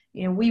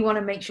we want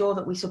to make sure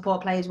that we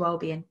support players'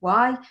 well-being.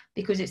 Why?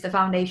 Because it's the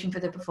foundation for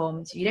the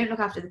performance. If you don't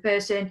look after the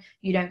person,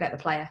 you don't get the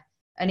player.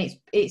 And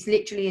it's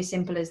literally as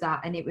simple as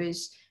that. And it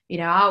was,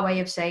 our way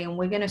of saying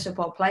we're going to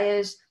support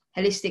players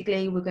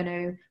holistically. We're going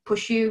to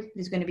push you.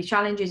 There's going to be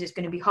challenges. It's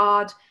going to be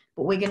hard,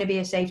 but we're going to be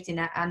a safety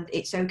net. And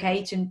it's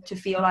okay to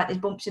feel like there's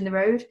bumps in the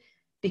road,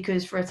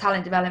 because for a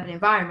talent development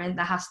environment,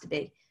 there has to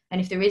be.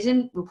 And if there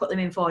isn't, we'll put them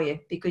in for you,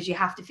 because you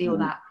have to feel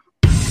that.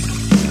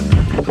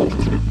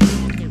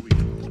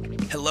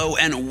 Hello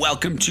and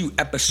welcome to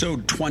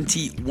episode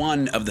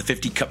 21 of the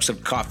 50 Cups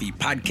of Coffee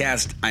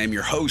podcast. I am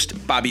your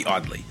host, Bobby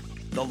Audley.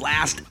 The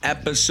last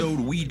episode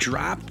we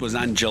dropped was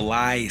on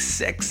July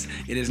 6th.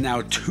 It is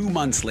now 2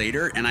 months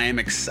later, and I am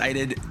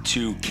excited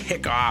to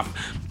kick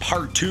off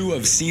part 2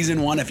 of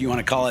season 1, if you want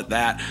to call it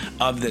that,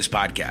 of this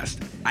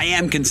podcast. I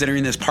am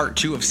considering this part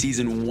 2 of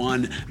season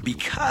 1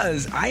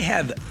 because I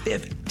have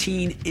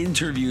 15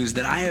 interviews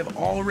that I have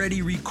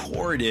already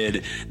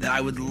recorded that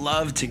I would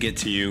love to get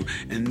to you.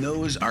 And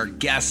those are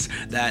guests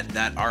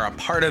that are a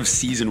part of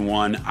season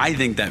 1. I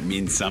think that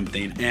means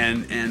something.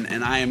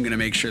 And I am going to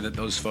make sure that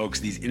those folks,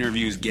 these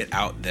interviews, get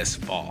out this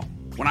fall.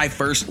 When I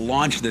first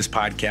launched this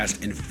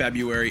podcast in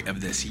February of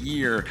this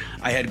year,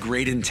 I had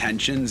great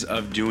intentions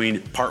of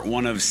doing part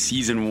 1 of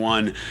season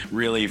 1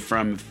 really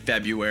from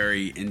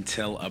February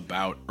until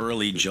about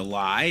early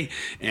July,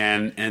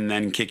 and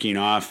then kicking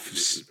off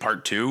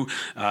part 2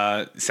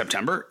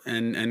 September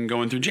and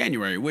going through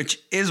January, which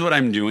is what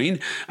I'm doing.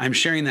 I'm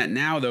sharing that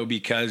now though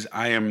because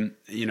I am,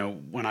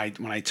 when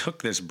I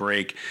took this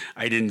break,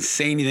 I didn't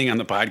say anything on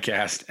the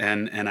podcast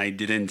and I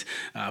didn't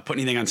put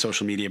anything on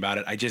social media about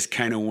it. I just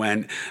kind of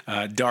went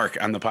dark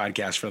on the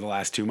podcast for the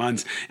last 2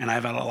 months. And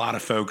I've had a lot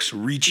of folks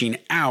reaching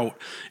out,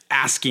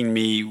 asking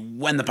me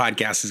when the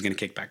podcast is going to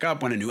kick back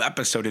up, when a new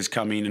episode is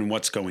coming, and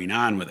what's going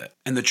on with it.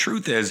 And the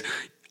truth is,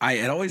 I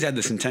had always had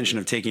this intention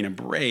of taking a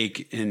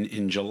break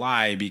in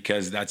July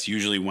because that's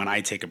usually when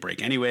I take a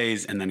break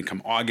anyways. And then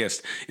come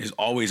August is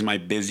always my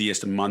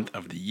busiest month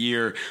of the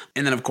year.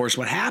 And then, of course,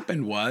 what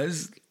happened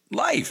was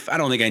life. I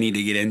don't think I need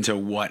to get into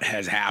what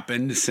has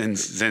happened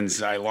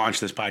since I launched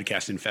this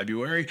podcast in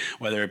February,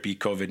 whether it be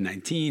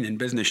COVID-19 and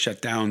business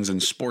shutdowns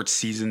and sports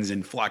seasons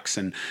in flux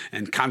and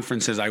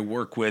conferences I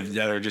work with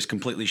that are just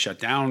completely shut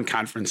down,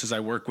 conferences I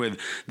work with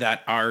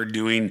that are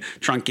doing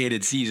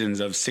truncated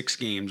seasons of 6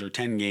 games or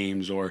 10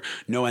 games or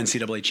no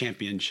NCAA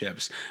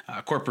championships,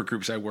 corporate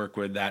groups I work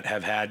with that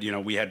have had,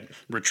 we had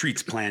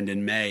retreats planned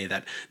in May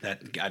that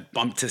got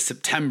bumped to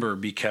September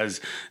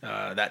because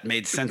that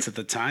made sense at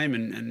the time,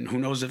 and who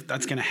knows if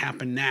that's going to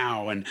happen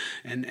now, and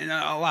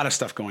a lot of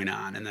stuff going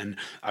on. And then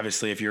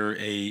obviously if you're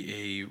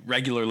a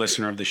regular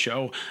listener of the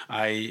show,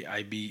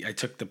 I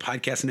took the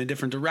podcast in a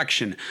different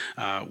direction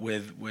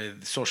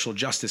with social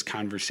justice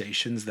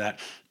conversations that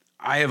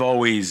I have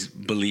always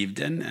believed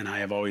in and I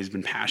have always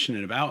been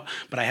passionate about,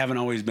 but I haven't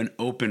always been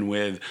open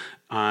with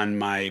on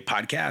my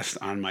podcast,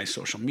 on my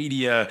social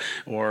media,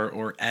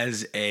 or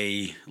as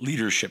a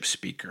leadership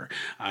speaker.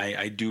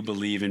 I do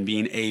believe in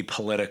being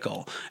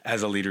apolitical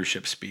as a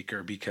leadership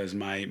speaker because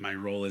my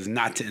role is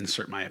not to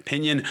insert my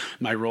opinion.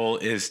 My role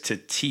is to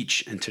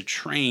teach and to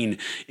train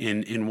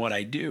in what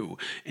I do.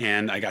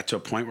 And I got to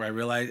a point where I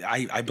realized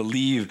I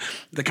believe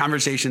the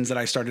conversations that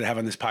I started to have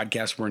on this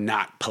podcast were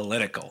not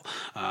political.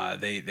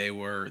 They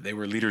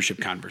were leadership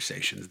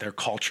conversations, they're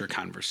culture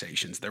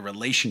conversations, they're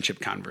relationship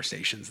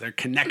conversations, they're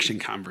connection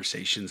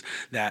conversations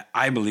that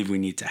I believe we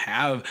need to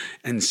have.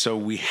 And so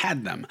we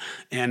had them.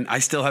 And I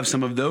still have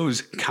some of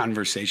those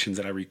conversations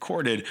that I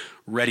recorded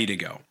ready to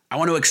go. I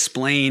want to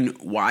explain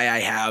why I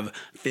have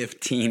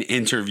 15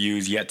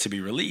 interviews yet to be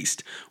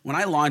released. When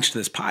I launched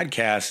this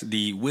podcast,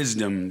 the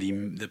wisdom,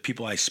 the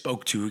people I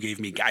spoke to who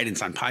gave me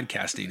guidance on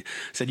podcasting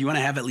said you want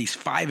to have at least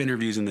 5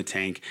 interviews in the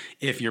tank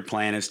if your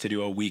plan is to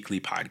do a weekly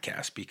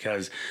podcast,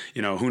 because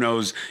who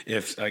knows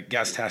if a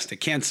guest has to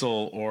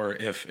cancel or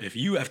if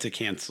you have to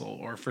cancel,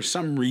 or for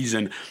some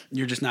reason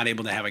you're just not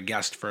able to have a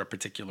guest for a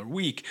particular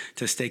week.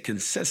 To stay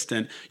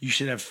consistent, you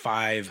should have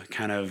 5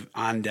 kind of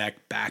on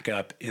deck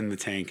backup in the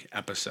tank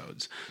episodes.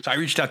 So I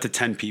reached out to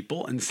 10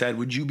 people and said,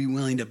 would you be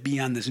willing to be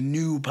on this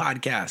new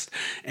podcast?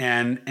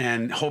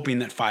 And hoping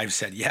that 5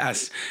 said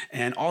yes.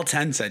 And all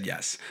 10 said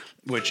yes,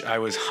 which I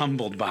was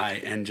humbled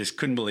by and just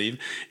couldn't believe.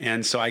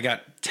 And so I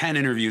got 10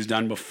 interviews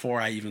done before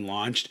I even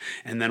launched.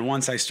 And then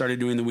once I started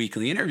doing the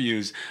weekly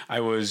interviews, I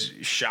was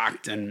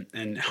shocked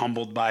and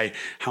humbled by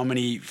how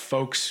many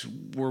folks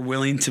were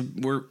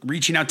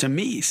reaching out to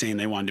me saying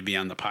they wanted to be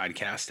on the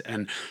podcast,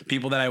 and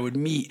people that I would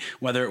meet,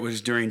 whether it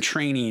was during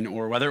training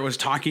or whether it was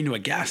talking to a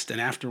guest and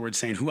afterwards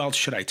saying, who else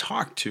should I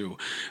talk to?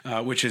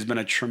 Which has been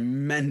a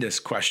tremendous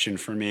question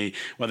for me,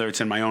 whether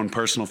it's in my own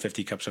personal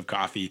 50 cups of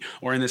coffee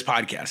or in this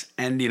podcast,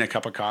 ending a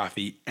cup of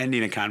coffee,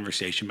 ending a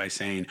conversation by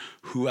saying,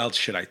 who else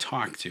should I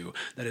talk to?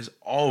 That has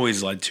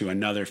always led to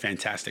another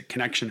fantastic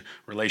connection,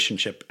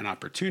 relationship, and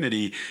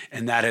opportunity.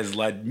 And that has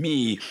led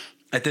me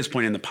at this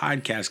point in the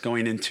podcast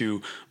going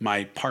into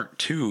my part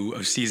 2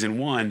 of season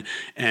 1.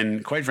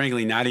 And quite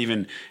frankly, not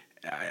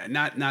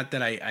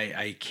that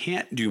I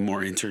can't do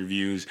more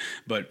interviews,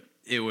 but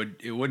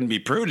it wouldn't be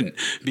prudent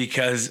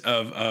because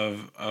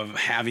of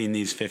having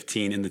these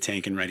 15 in the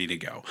tank and ready to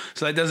go.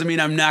 So that doesn't mean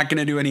I'm not going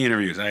to do any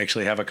interviews. I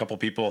actually have a couple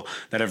people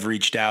that have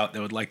reached out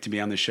that would like to be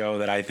on the show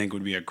that I think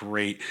would be a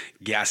great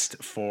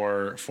guest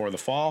for the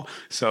fall.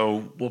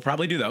 So we'll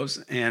probably do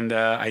those. And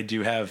I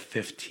do have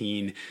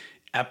 15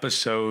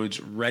 episodes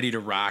ready to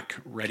rock,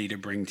 ready to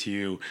bring to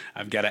you.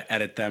 I've got to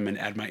edit them and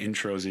add my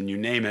intros and you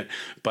name it,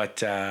 but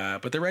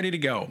they're ready to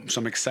go.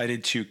 So I'm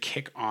excited to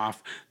kick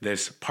off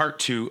this part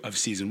 2 of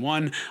season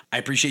 1. I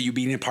appreciate you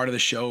being a part of the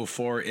show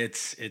for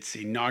its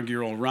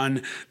inaugural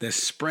run this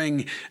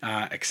spring.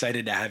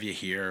 Excited to have you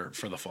here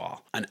for the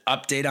fall. An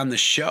update on the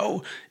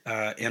show.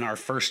 In our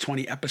first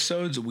 20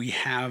 episodes, we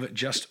have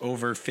just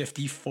over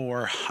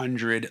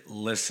 5,400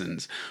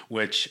 listens,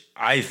 which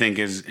I think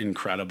is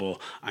incredible.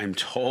 I'm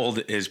told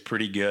is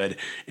pretty good.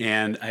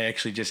 And I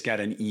actually just got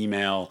an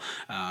email.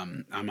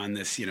 I'm on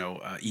this,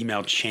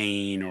 email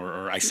chain,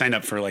 or I signed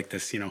up for like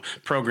this,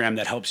 program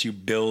that helps you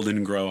build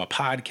and grow a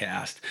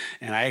podcast.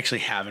 And I actually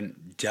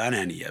haven't done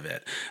any of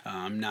it.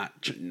 Not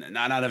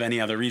out of any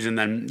other reason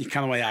than the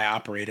kind of way I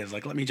operate is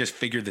like, let me just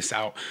figure this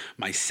out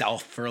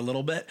myself for a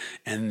little bit.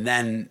 And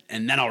then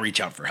I'll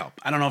reach out for help.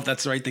 I don't know if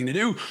that's the right thing to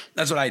do.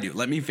 That's what I do.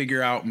 Let me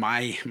figure out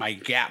my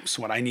gaps,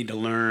 what I need to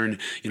learn.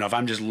 If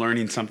I'm just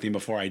learning something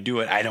before I do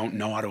it, I don't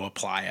know how to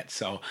apply it.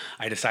 So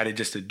I decided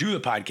just to do the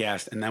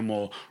podcast and then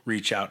we'll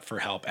reach out for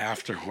help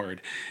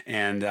afterward.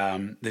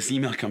 And this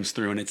email comes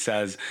through and it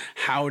says,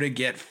 how to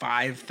get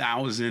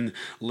 5,000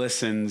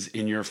 listens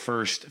in your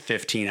first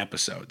 15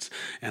 episodes.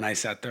 And I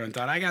sat there and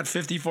thought, I got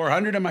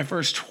 5,400 in my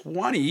first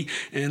 20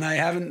 and I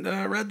haven't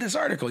read this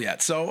article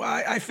yet. So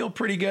I feel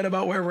pretty good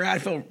about where we're at. I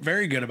feel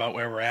very good about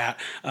where we're at.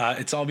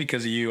 It's all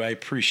because of you. I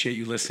appreciate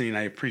you listening.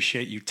 I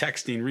appreciate you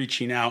texting,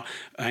 reaching out,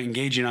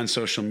 engaging on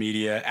social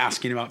media,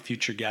 asking about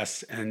future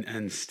guests,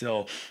 and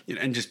still,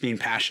 and just being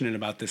passionate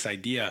about this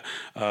idea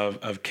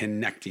of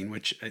connecting,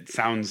 which it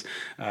sounds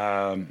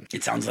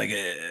like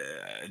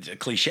a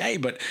cliche,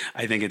 but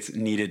I think it's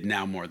needed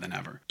now more than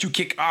ever. To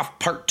kick off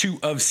part 2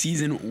 of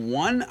season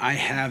 1, I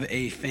have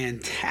a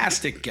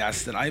fantastic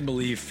guest that I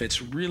believe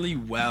fits really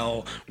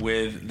well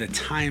with the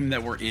time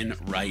that we're in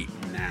right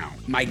now.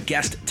 My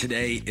guest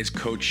today is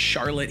Coach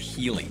Charlotte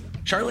Healy.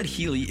 Charlotte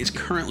Healy is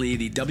currently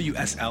the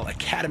WSL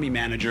Academy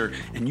Manager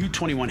and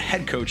U21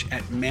 Head Coach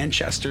at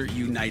Manchester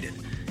United.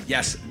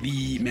 Yes,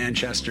 the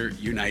Manchester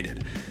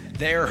United.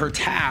 There, her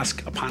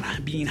task upon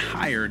being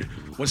hired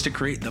was to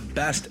create the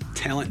best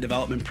talent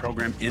development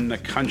program in the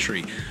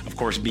country, of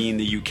course being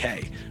the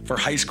UK, for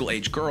high school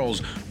age girls,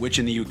 which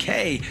in the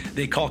UK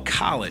they call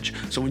college.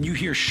 So when you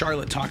hear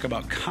Charlotte talk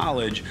about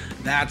college,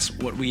 that's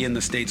what we in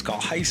the States call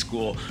high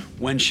school.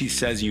 When she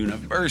says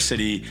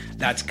university,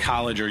 that's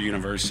college or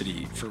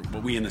university, for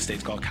what we in the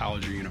States call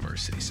college or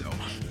university. So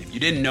if you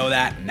didn't know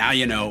that, now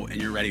you know,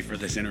 and you're ready for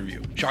this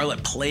interview.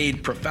 Charlotte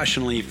played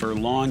professionally for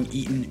Long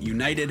Eaton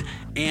United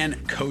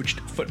and coached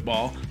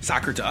football,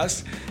 soccer to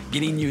us,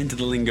 getting you into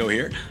the lingo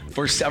here,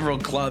 for several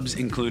clubs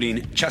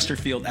including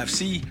Chesterfield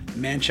FC,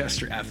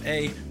 Manchester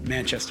FA,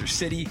 Manchester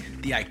City,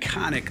 the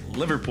iconic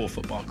Liverpool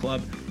Football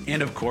Club,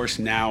 and of course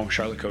now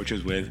Charlotte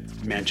coaches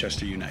with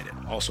Manchester United,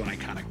 also an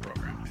iconic program.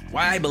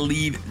 Why I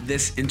believe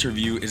this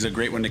interview is a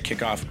great one to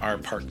kick off our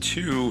part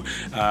 2,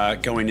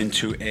 going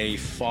into a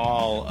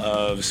fall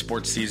of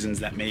sports seasons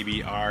that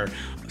maybe are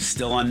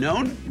still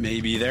unknown.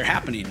 Maybe they're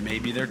happening.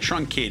 Maybe they're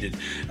truncated.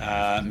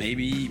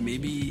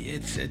 Maybe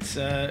it's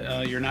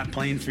you're not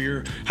playing for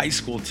your high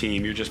school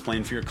team. You're just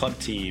playing for your club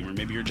team, or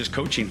maybe you're just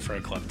coaching for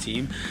a club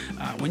team.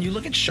 When you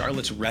look at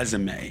Charlotte's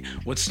resume,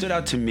 what stood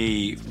out to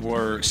me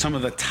were some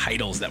of the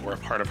titles that were a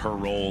part of her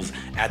roles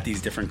at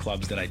these different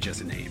clubs that I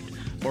just named.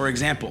 For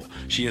example,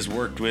 she has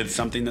worked with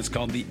something that's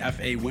called the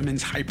FA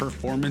Women's High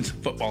Performance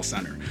Football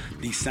Center,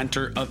 the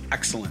Center of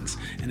Excellence,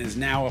 and is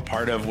now a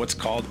part of what's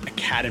called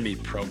academy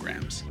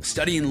programs.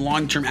 Studying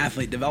long-term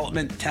athlete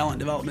development, talent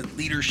development,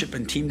 leadership,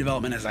 and team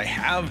development as I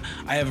have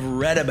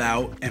read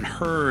about and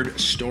heard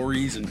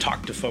stories and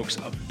talked to folks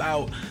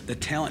about the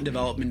talent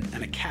development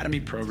and academy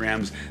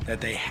programs that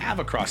they have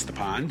across the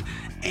pond.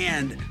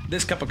 And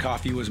this cup of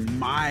coffee was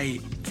my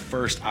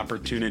first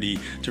opportunity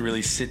to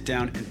really sit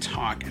down and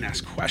talk and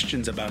ask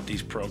questions about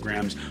these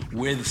programs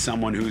with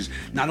someone who's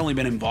not only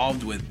been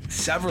involved with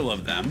several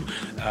of them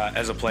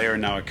as a player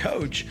and now a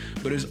coach,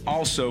 but has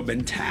also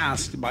been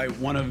tasked by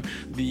one of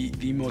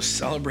the most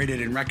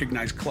celebrated and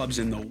recognized clubs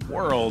in the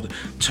world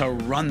to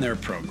run their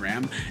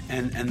program.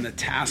 And the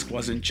task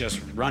wasn't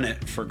just run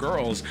it for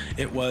girls.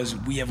 It was,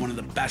 we have one of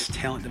the best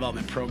talent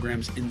development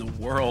programs in the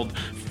world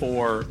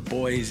for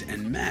boys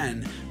and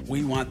men.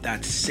 We want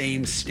that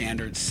same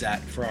standard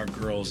set for our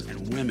girls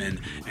and women,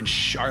 and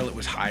Charlotte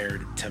was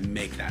hired to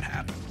make that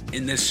happen.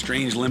 In this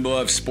strange limbo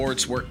of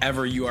sports,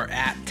 wherever you are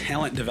at,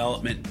 talent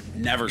development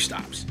never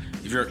stops.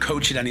 If you're a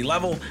coach at any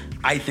level,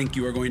 I think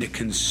you are going to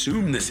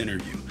consume this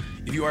interview.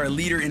 If you are a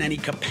leader in any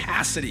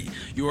capacity,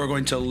 you are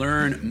going to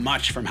learn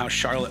much from how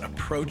Charlotte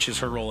approaches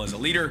her role as a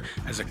leader,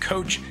 as a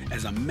coach,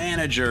 as a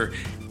manager,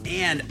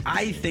 And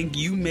I think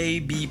you may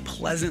be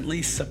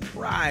pleasantly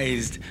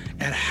surprised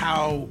at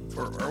how,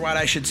 or what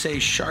I should say,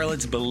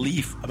 Charlotte's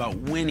belief about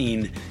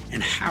winning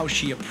and how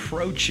she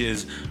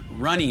approaches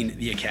running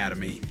the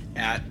academy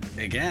at,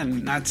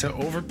 again, not to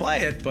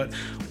overplay it, but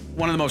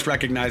one of the most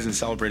recognized and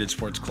celebrated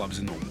sports clubs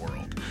in the world.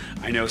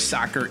 I know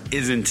soccer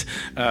isn't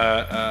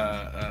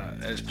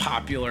as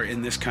popular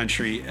in this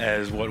country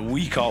as what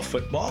we call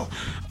football,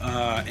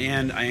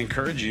 and I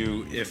encourage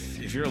you,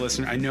 if you're a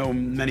listener, I know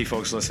many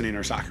folks listening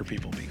are soccer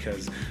people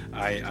because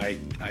I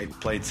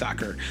played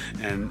soccer,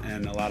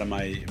 and a lot of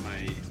my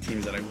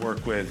teams that I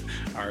work with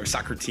are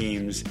soccer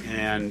teams,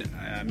 and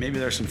maybe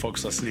there's some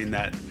folks listening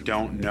that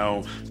don't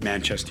know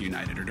Manchester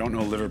United or don't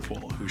know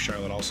Liverpool, who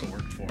Charlotte also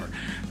worked for.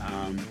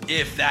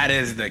 If that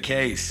is the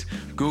case,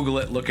 Google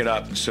it, look it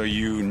up, so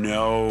you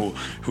know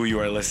who you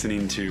are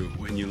listening to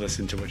when you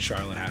listen to what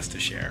Charlotte has to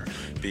share,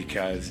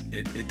 because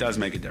it does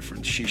make a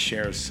difference. She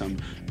shares some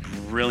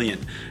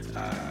brilliant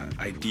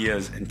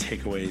ideas and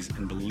takeaways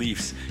and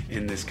beliefs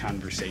in this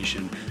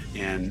conversation,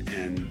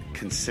 and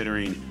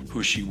considering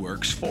who she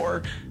works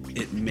for,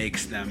 it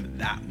makes them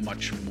that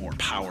much more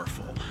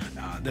powerful.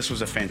 This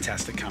was a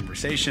fantastic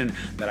conversation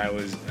that I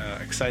was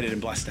excited and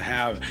blessed to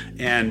have.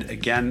 And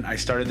again, I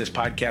started this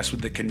podcast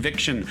with the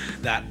conviction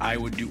that I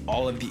would do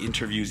all of the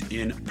interviews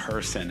in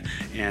person.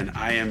 And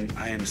I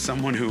am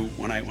someone who,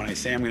 when I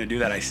say I'm going to do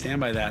that, I stand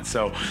by that.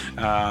 So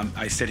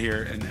I sit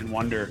here and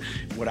wonder,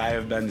 would I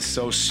have been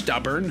so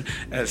stubborn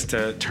as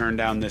to turn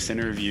down this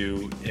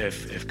interview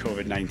if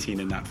COVID-19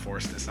 had not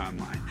forced this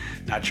online?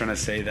 Not trying to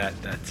say that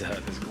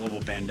this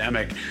global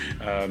pandemic,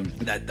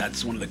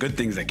 that's one of the good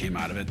things that came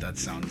out of it. That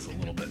sounds a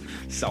little bit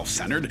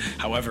self-centered.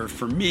 However,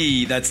 for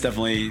me, that's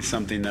definitely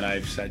something that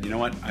I've said, you know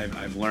what,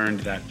 I've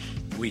learned that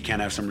we can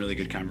have some really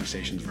good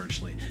conversations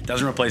virtually. It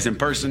doesn't replace in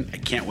person. I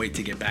can't wait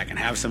to get back and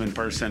have some in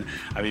person.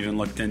 I've even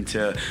looked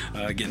into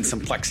getting some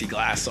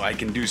plexiglass so I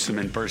can do some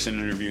in-person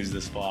interviews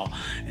this fall.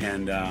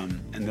 And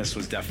this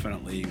was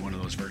definitely one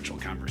of those virtual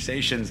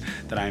conversations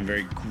that I am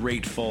very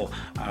grateful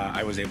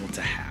I was able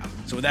to have.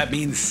 So with that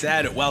being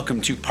said,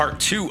 welcome to part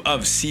 2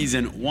 of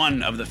season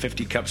 1 of the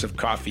 50 Cups of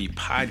Coffee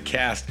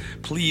podcast.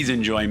 Please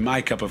enjoy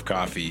my cup of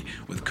coffee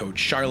with Coach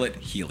Charlotte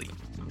Healy.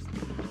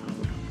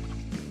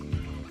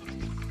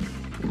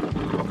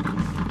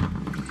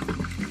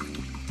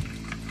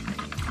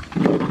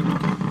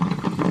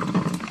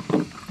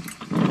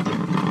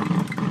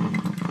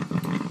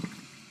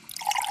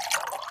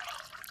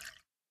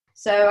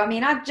 So, I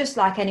mean, I just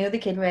like any other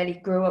kid really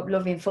grew up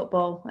loving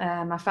football.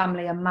 My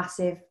family are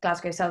massive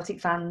Glasgow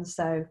Celtic fans,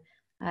 so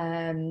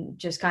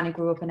just kind of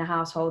grew up in a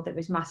household that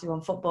was massive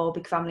on football,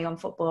 big family on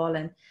football.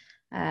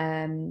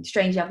 And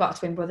strangely, I've got a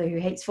twin brother who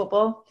hates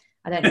football.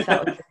 I don't know if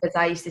that was because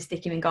I used to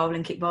stick him in goal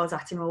and kick balls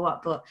at him or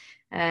what, but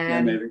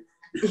maybe.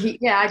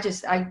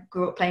 I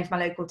grew up playing for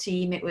my local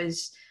team. It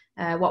was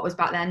what was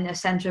back then a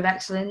centre of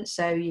excellence.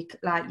 So you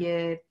like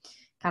your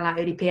kind of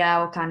like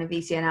ODPL, kind of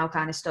VCNL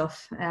kind of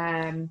stuff.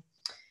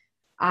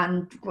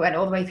 And went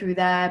all the way through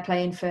there,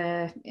 playing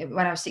for,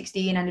 when I was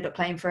 16, ended up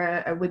playing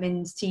for a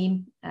women's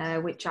team,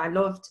 which I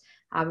loved.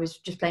 I was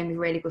just playing with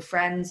really good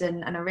friends,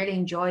 and I really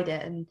enjoyed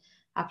it. And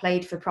I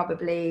played for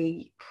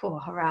probably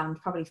around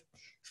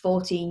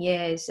 14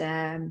 years.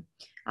 I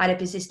had a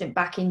persistent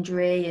back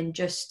injury and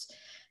just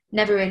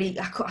never really,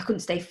 I couldn't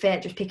stay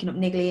fit, just picking up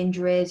niggly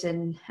injuries.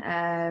 And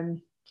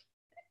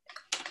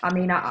I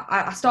mean, I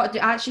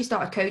actually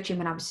started coaching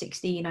when I was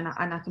 16, and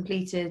I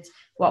completed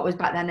what was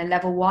back then a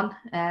level 1.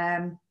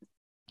 And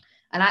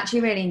I actually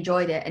really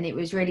enjoyed it. And it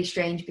was really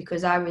strange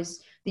because I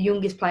was the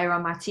youngest player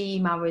on my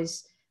team. I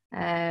was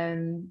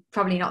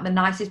probably not the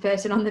nicest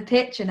person on the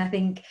pitch. And I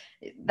think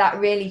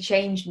that really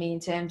changed me in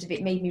terms of,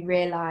 it made me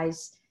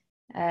realise,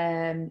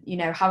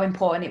 how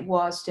important it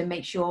was to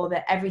make sure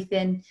that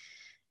everything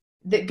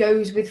that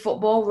goes with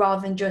football,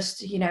 rather than just,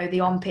 the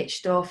on-pitch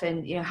stuff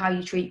and, how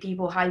you treat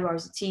people, how you are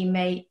as a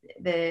teammate,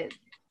 the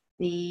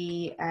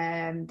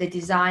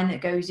design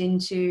that goes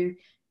into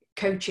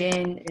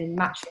coaching and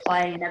match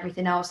play and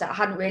everything else that I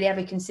hadn't really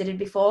ever considered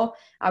before.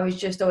 I was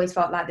just always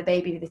felt like the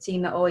baby of the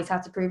team that always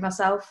had to prove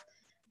myself.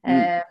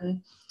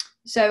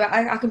 So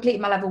I completed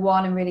my level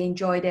 1 and really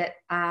enjoyed it.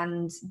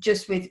 And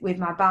just with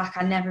my back,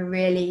 I never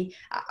really,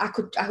 I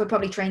could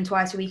probably train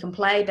twice a week and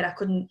play, but I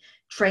couldn't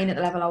train at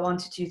the level I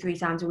wanted to 3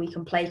 times a week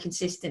and play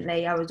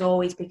consistently. I was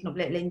always picking up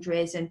little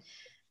injuries. And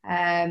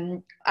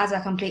as I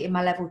completed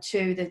my level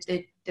 2,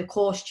 the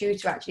course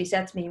tutor actually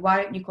said to me,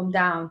 why don't you come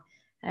down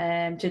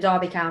to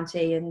Derby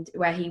County, and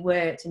where he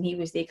worked, and he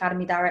was the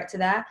academy director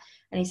there.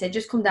 And he said,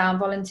 just come down,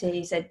 volunteer.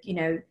 He said,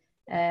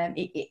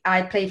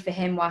 I played for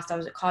him whilst I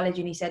was at college,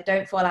 and he said,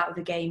 don't fall out of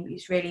the game.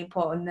 It's really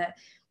important that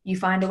you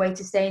find a way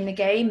to stay in the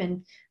game.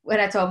 And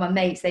when I told my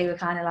mates, they were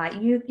kind of like,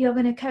 you're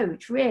going to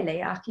coach?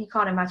 Really? You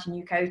can't imagine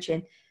you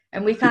coaching.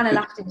 And we kind of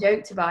laughed and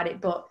joked about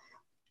it, but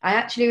I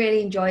actually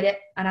really enjoyed it.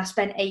 And I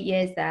spent 8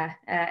 years there.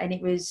 And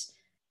it was,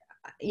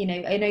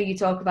 I know you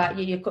talk about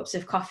your cups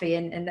of coffee,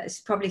 and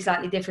that's probably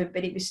slightly different,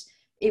 but it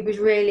was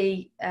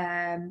really,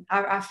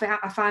 I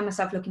find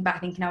myself looking back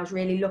thinking I was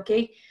really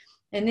lucky.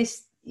 And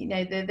this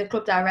the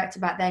club director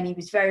back then, he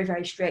was very,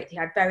 very strict. He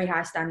had very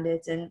high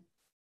standards, and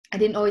I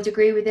didn't always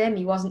agree with him.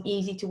 He wasn't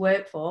easy to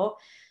work for,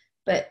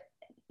 but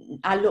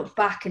I look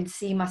back and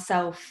see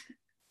myself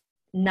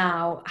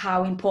now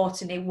how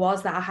important it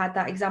was that I had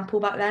that example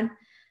back then.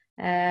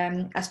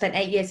 I spent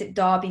 8 years at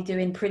Derby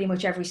doing pretty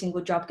much every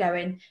single job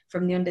going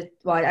from the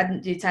I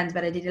didn't do 10s,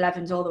 but I did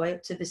 11s all the way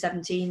up to the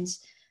 17s.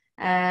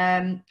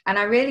 And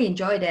I really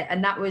enjoyed it.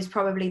 And that was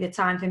probably the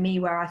time for me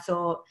where I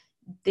thought,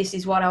 this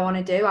is what I want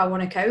to do. I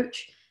want to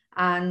coach.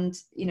 And,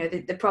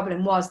 the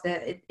problem was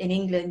that in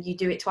England, you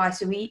do it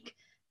twice a week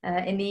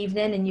in the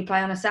evening, and you play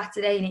on a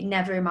Saturday, and it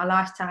never in my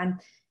lifetime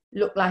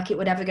looked like it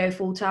would ever go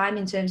full time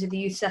in terms of the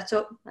youth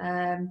setup.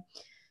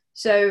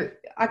 So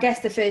I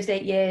guess the first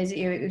 8 years,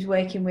 it was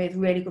working with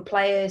really good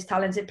players,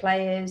 talented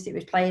players. It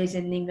was players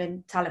in the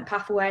England talent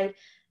pathway.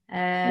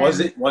 Was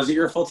it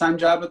your full-time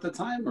job at the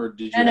time, or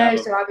did you? No.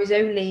 So I was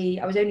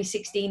only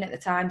 16 at the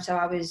time. So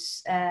I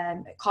was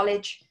at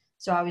college.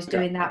 So I was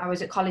doing that. I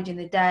was at college in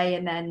the day,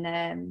 and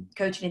then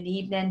coaching in the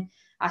evening.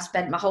 I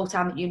spent my whole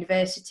time at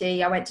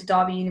university. I went to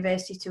Derby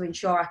University to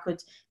ensure I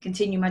could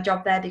continue my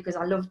job there because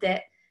I loved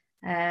it.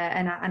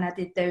 And I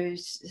did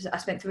those. I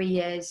spent 3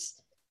 years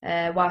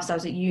whilst I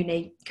was at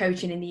uni,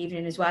 coaching in the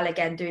evening as well.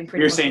 Again, doing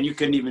pretty. You're saying you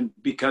couldn't even,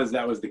 because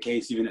that was the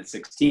case even at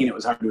 16, it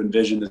was hard to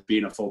envision this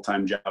being a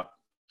full-time job.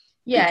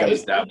 Yeah,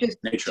 just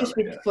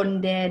with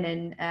funding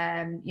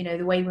and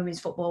the way women's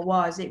football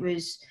was, it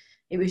was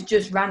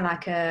just ran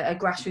like a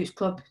grassroots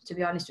club. To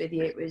be honest with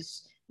you, it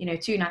was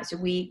 2 nights a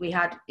week. We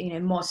had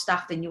more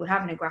staff than you would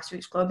have in a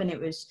grassroots club, and it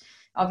was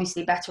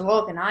obviously better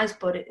organised.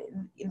 But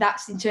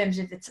that's in terms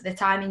of the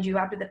timings you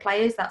had with the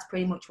players. That's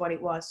pretty much what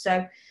it was.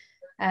 So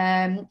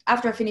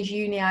after I finished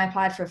uni, I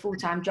applied for a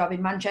full-time job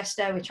in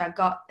Manchester, which I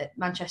got at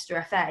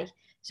Manchester FA.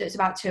 So it's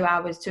about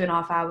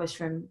 2.5 hours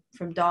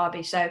from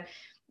Derby. So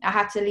I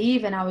had to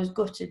leave, and I was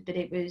gutted, but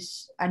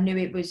I knew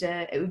it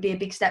would be a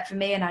big step for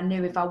me, and I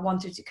knew if I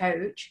wanted to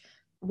coach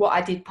what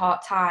I did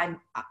part-time,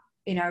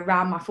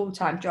 around my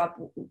full-time job,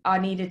 I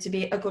needed to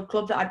be a good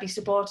club that I'd be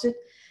supported.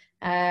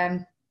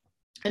 And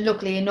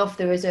luckily enough,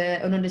 there was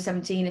an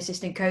under-17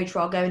 assistant coach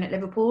role going at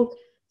Liverpool.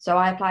 So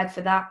I applied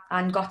for that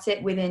and got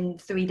it within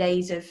 3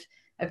 days of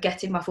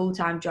getting my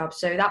full-time job.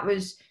 So that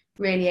was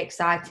really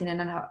exciting,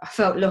 and I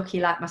felt lucky,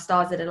 like my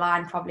stars had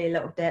aligned probably a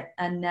little bit.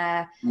 And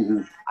I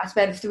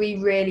spent 3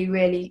 really,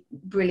 really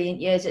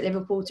brilliant years at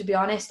Liverpool, to be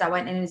honest. I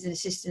went in as an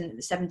assistant at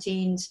the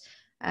 17s,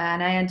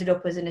 and I ended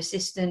up as an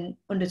assistant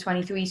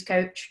under-23s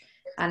coach.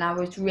 And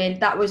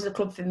that was the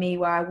club for me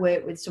where I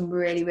worked with some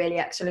really, really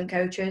excellent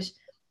coaches.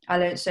 I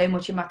learned so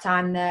much in my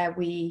time there.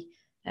 We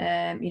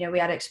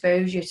had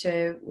exposure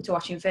to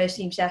watching first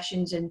team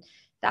sessions, and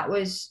that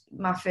was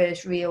my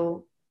first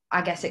real,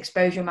 I guess,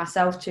 exposure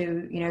myself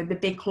to, the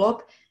big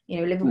club.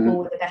 Liverpool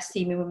were the best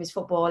team in women's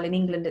football in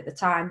England at the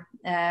time.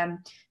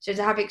 So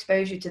to have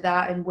exposure to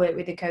that and work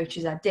with the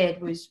coaches I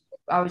did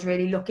I was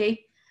really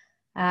lucky.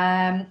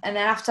 And then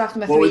after my 3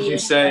 years. What would you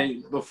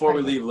say before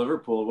we leave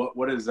Liverpool? What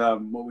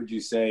would you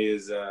say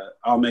is?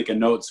 I'll make a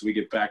note so we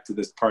get back to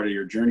this part of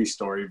your journey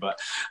story. But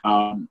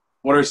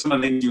what are some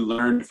of the things you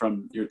learned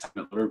from your time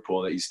at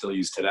Liverpool that you still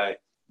use today?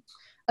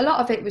 A lot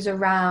of it was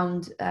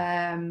around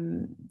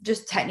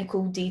just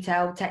technical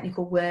detail,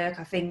 technical work.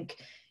 I think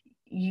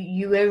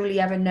you only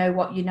ever know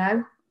what you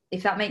know,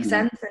 if that makes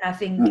sense. And I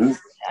think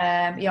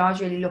I was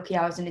really lucky.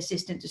 I was an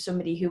assistant to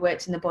somebody who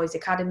worked in the boys'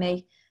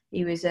 academy.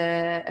 He was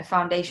a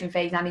foundation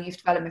phase and a youth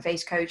development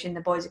phase coach in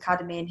the boys'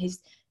 academy, and his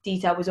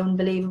detail was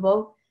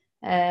unbelievable.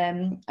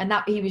 And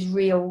that he was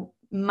real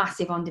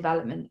massive on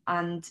development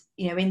and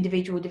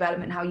individual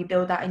development, how you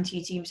build that into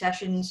your team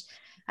sessions.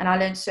 And I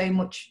learned so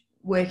much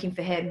working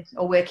for him,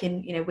 or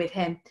working with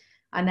him.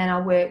 And then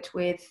I worked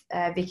with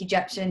Vicky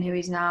Jepson, who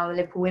is now the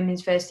Liverpool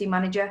women's first team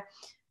manager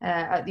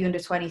at the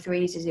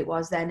under-23s as it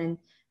was then,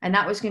 and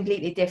that was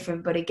completely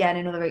different. But again,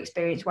 another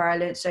experience where I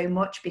learned so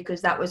much,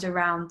 because that was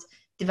around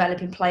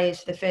developing players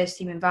for the first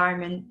team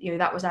environment.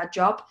 That was our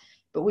job,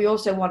 but we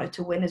also wanted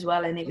to win as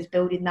well, and it was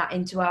building that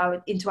into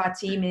our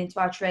team and into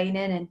our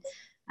training.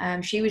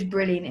 And she was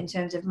brilliant in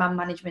terms of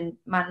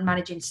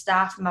managing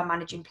staff,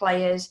 managing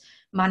players,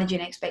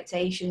 managing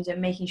expectations,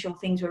 and making sure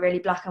things were really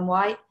black and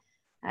white.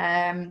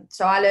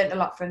 So I learned a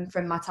lot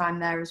from my time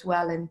there as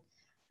well. And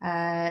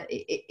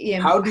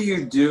how do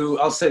you do?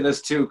 I'll say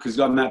this too, because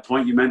on that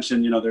point you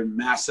mentioned, they're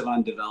massive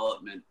on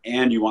development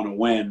and you want to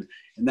win,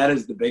 and that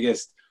is the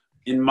biggest.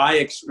 In my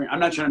experience, I'm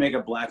not trying to make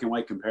a black and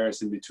white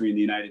comparison between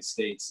the United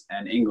States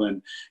and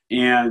England.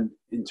 And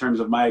in terms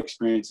of my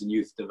experience in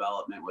youth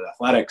development with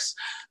athletics,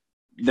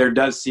 there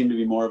does seem to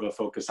be more of a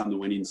focus on the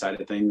winning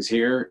side of things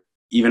here,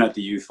 even at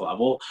the youth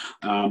level.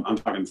 I'm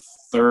talking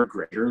third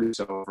graders.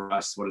 So for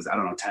us,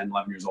 10,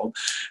 11 years old.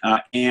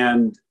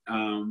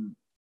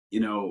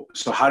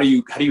 So how do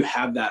you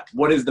have that?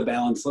 What does the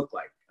balance look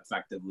like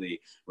effectively,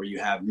 where you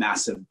have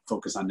massive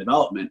focus on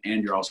development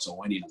and you're also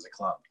winning as a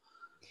club?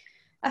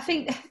 I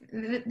think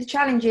the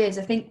challenge is,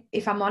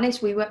 if I'm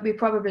honest, we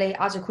probably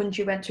as a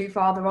country went too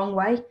far the wrong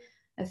way.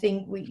 I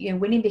think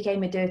winning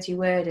became a dirty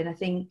word, and I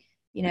think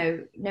you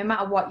know, no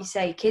matter what you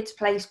say, kids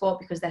play sport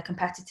because they're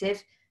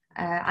competitive.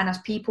 And as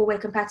people, we're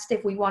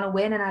competitive. We want to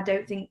win. And I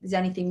don't think there's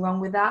anything wrong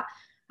with that.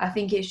 I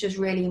think it's just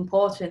really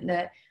important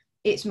that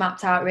it's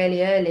mapped out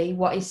really early.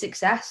 What is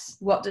success?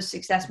 What does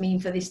success mean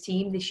for this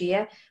team this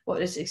year? What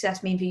does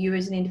success mean for you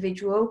as an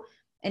individual?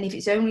 And if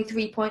it's only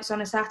 3 points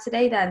on a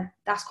Saturday, then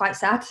that's quite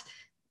sad,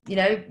 you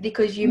know,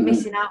 because you're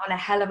missing out on a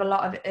hell of a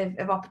lot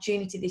of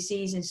opportunity this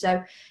season.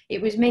 So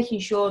it was making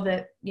sure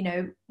that, you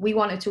know, we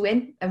wanted to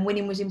win, and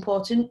winning was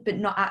important, but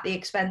not at the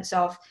expense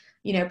of,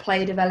 you know,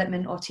 player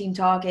development or team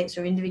targets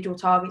or individual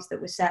targets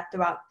that were set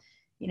throughout,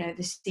 you know,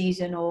 the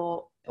season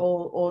or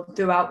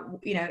throughout,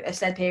 you know, a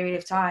said period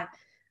of time.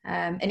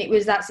 And it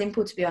was that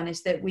simple, to be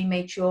honest, that we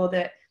made sure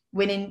that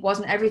winning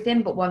wasn't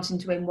everything, but wanting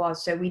to win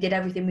was. So we did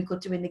everything we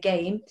could to win the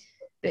game,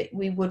 but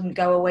we wouldn't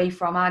go away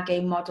from our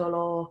game model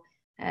or,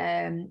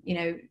 you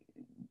know,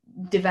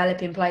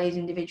 developing players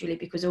individually,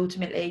 because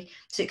ultimately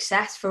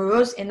success for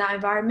us in that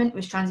environment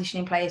was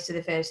transitioning players to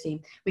the first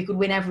team. We could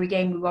win every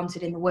game we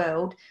wanted in the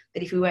world,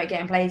 but if we weren't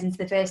getting players into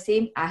the first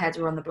team, our heads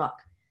were on the block.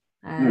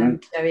 So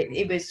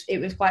it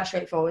was quite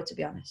straightforward, to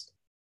be honest.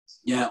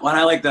 Yeah, well,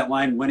 I like that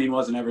line, winning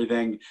wasn't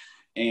everything,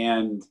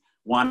 and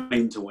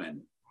wanting to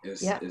win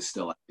is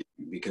still,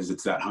 because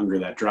it's that hunger,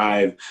 that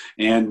drive.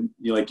 And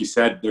like you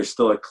said, there's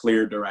still a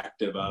clear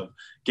directive of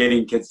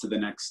getting kids to the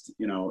next,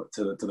 you know,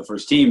 to the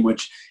first team,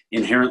 which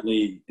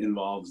inherently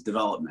involves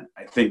development.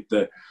 I think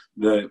the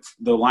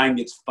line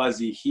gets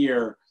fuzzy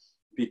here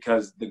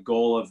because the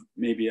goal of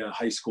maybe a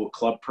high school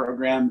club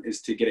program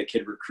is to get a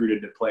kid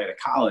recruited to play at a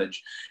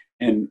college.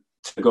 And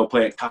to go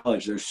play at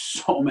college, there's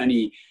so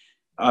many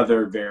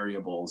other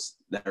variables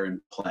that are in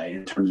play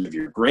in terms of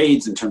your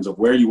grades, in terms of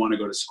where you want to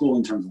go to school,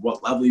 in terms of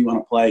what level you want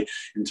to play,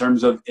 in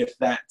terms of if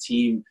that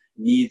team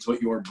needs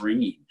what you're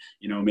bringing.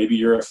 You know, maybe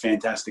you're a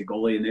fantastic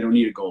goalie and they don't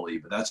need a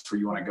goalie, but that's where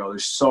you want to go.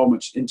 There's so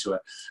much into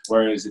it.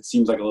 Whereas it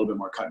seems like a little bit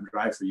more cut and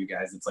dry for you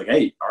guys. It's like,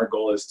 hey, our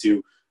goal is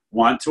to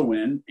want to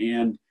win,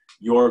 and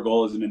your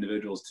goal as an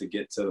individual is to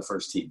get to the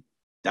first team.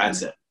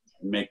 That's it.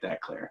 Make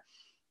that clear.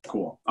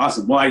 Cool.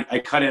 Awesome. Well, I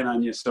cut in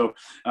on you. So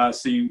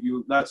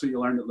you that's what you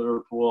learned at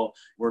Liverpool,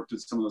 worked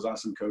with some of those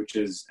awesome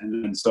coaches.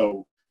 And then,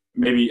 so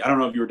maybe, I don't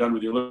know if you were done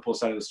with your Liverpool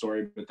side of the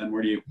story, but then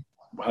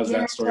how's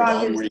that story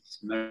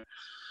going?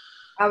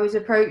 I was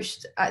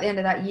approached at the end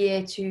of that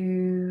year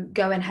to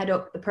go and head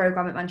up the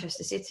program at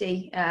Manchester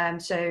City.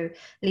 So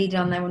leading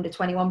on their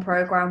under-21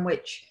 program,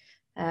 which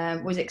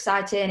was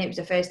exciting. It was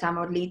the first time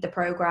I would lead the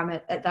program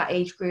at that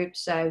age group.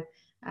 So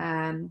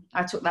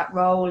I took that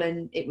role,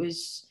 and it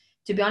was,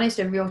 to be honest,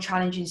 a real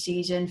challenging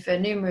season for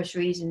numerous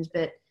reasons.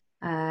 But,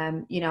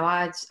 you know,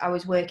 I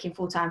was working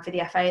full-time for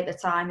the FA at the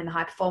time in the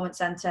High Performance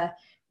Centre,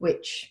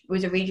 which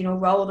was a regional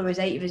role. There was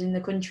 8 of us in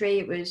the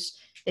country.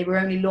 They were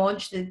only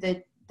launched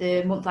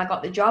the month I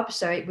got the job.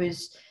 So it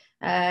was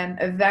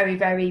a very,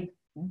 very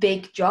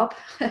big job.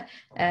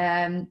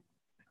 Man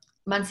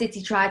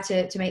City tried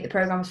to make the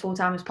programme as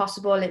full-time as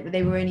possible.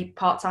 They were only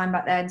part-time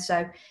back then.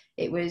 So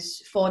it was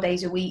 4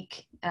 days a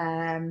week,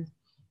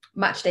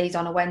 match days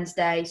on a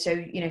Wednesday. So,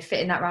 you know,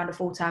 fitting that around a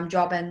full-time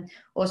job, and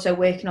also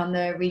working on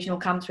the regional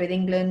camps with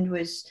England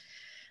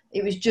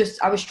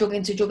I was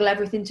struggling to juggle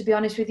everything, to be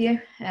honest with you.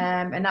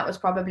 And that was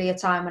probably a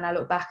time when I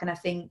look back and I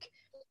think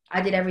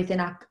I did everything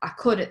I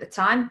could at the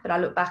time, but I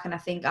look back and I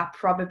think that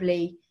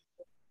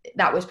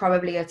was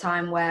probably a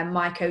time where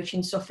my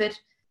coaching suffered,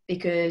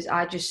 because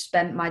I just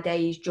spent my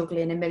days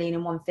juggling a million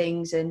and one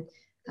things. And,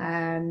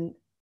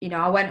 you know,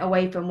 I went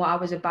away from what I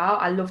was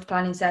about. I loved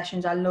planning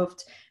sessions. I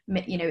loved,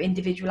 you know,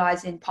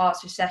 individualizing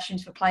parts of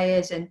sessions for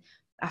players. And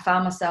I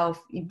found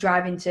myself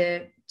driving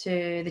to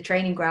the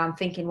training ground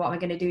thinking, what am I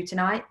going to do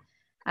tonight?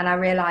 And I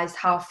realized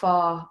how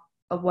far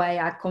away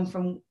I'd come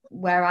from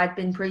where I'd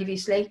been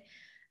previously.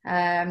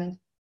 But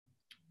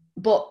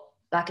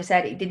like I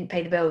said, it didn't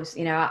pay the bills.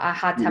 You know, I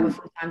had to have a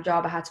full-time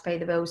job. I had to pay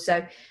the bills.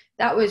 So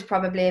that was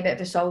probably a bit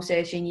of a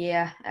soul-searching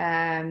year,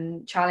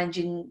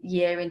 challenging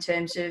year in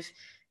terms of,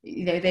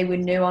 you know, they were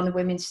new on the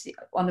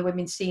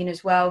women's scene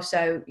as well.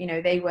 So, you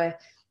know, they were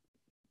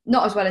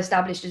not as well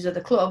established as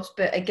other clubs,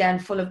 but again,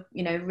 full of,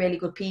 you know, really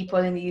good people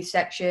in the youth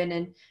section,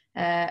 and,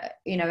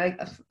 you know,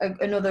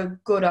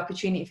 another good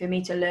opportunity for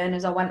me to learn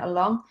as I went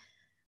along.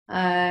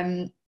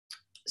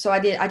 So I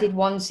did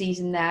one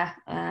season there.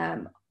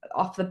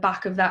 Off the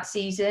back of that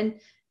season,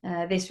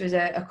 this was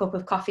a cup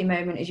of coffee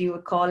moment, as you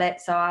would call it.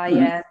 So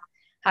I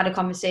had a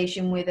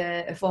conversation with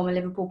a former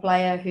Liverpool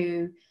player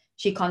who,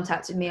 she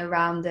contacted me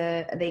around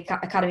the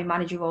academy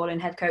manager role and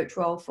head coach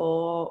role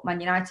for Man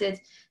United.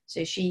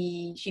 So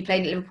she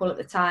played at Liverpool at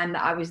the time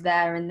that I was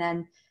there, and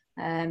then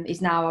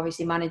is now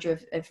obviously manager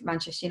of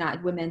Manchester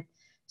United Women.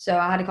 So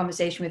I had a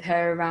conversation with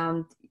her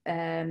around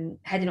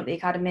heading up the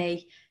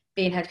academy,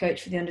 being head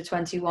coach for the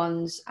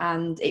under-21s,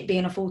 and it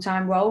being a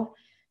full-time role.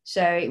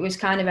 So it was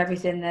kind of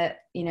everything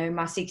that, you know,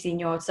 my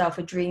 16-year-old self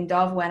had dreamed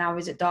of when I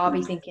was at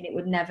Derby, thinking it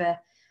would never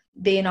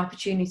be an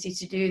opportunity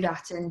to do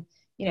that. And,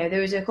 you know,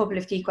 there was a couple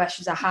of key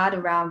questions I had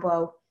around,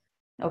 well,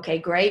 okay,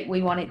 great,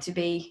 we want it to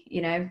be,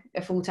 you know,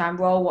 a full-time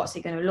role. What's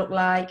it going to look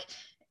like?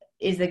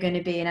 is there going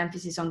to be an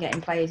emphasis on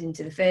getting players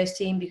into the first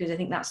team? Because I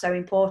think that's so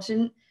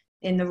important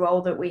in the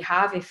role that we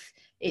have. If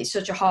it's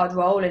such a hard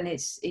role and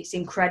it's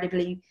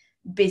incredibly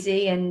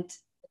busy, and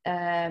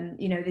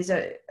there's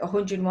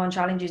 101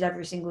 challenges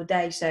every single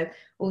day. So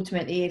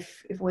ultimately,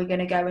 if we're going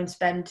to go and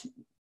spend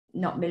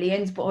not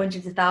millions but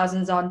hundreds of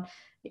thousands on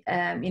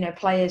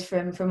players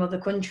from other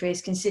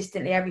countries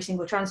consistently every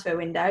single transfer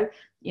window,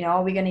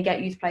 are we going to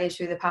get youth players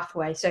through the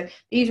pathway? So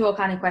these were all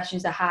kind of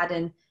questions I had,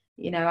 and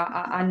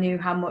I knew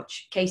how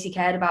much Casey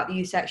cared about the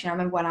youth section. I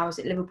remember when I was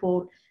at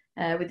Liverpool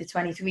with the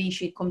 23,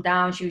 she'd come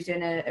down. She was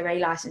doing a A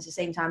license at the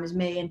same time as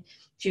me, and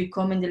she would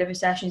come and deliver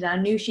sessions, and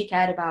I knew she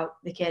cared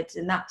about the kids,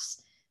 and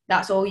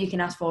that's all you can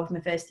ask for from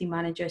a first team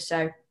manager.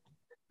 So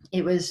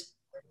it was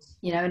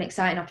an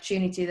exciting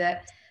opportunity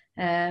that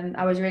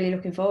I was really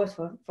looking forward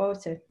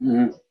to.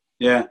 Mm-hmm.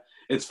 Yeah.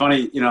 It's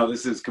funny,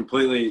 this is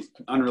completely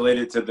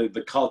unrelated to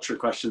the culture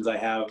questions I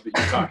have, but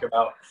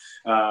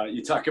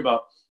you talk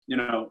about,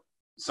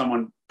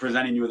 someone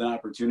presenting you with an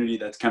opportunity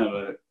that's kind of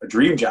a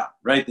dream job,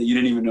 right? That you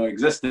didn't even know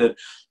existed.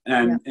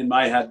 And in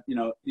my head,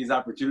 these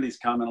opportunities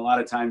come, and a lot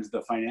of times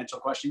the financial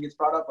question gets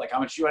brought up, like, how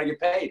much do you want to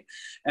get paid?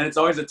 And it's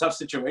always a tough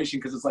situation,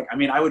 because it's like,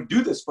 I would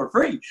do this for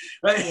free,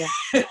 right?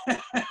 Yeah.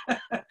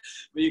 But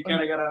you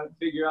kind of got to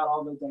figure out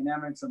all the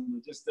dynamics and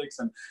logistics.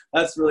 And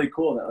that's really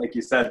cool that, like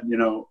you said,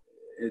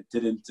 it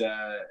didn't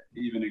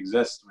even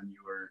exist when you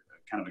were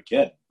kind of a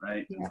kid,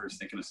 right? Yeah. First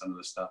thinking of some of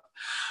this stuff.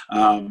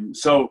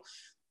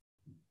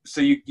 So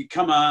you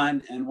come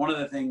on, and one of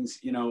the things,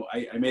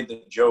 I made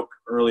the joke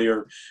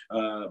earlier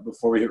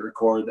before we hit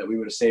record that we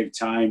would have saved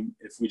time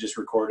if we just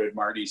recorded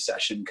Marty's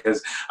session,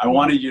 because I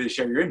wanted you to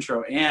share your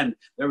intro, and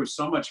there was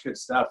so much good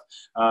stuff.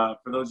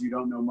 For those of you who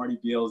don't know, Marty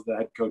Beals, the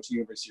head coach at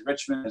University of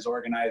Richmond, has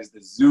organized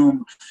the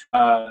Zoom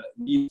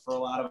meeting for a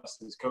lot of us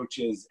as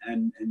coaches,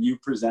 and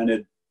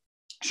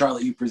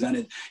Charlotte, you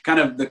presented kind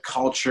of the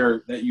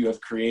culture that you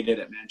have created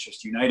at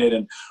Manchester United.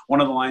 And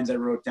one of the lines I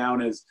wrote down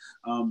is,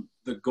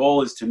 the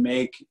goal is to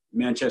make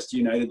Manchester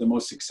United the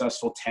most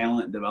successful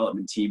talent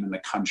development team in the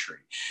country.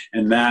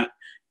 And that,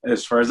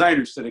 as far as I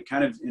understood, it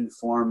kind of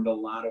informed a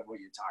lot of what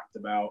you talked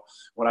about.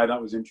 What I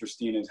thought was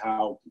interesting is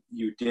how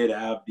you did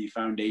have the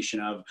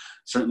foundation of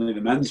certainly the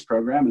men's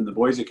program and the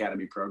boys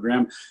academy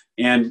program.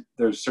 And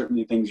there's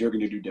certainly things you're going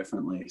to do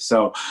differently.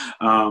 So,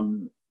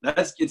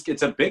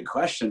 it's a big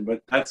question,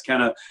 but that's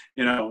kind of,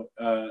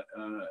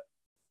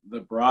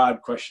 the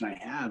broad question I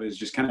have is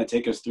just kind of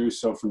take us through.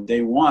 So from day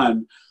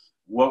one,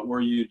 what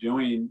were you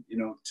doing,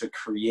 to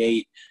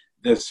create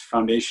this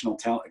foundational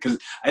talent? Because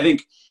I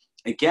think,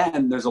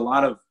 again, there's a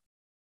lot of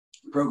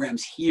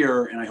programs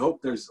here, and I hope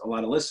there's a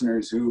lot of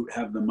listeners who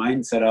have the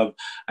mindset of,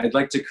 I'd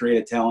like to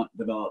create a talent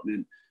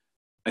development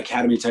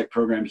academy type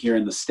program here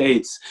in the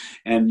States.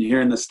 And here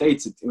in the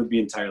States, it would be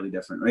entirely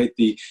different, right?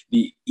 The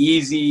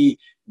easy,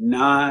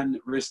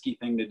 non-risky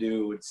thing to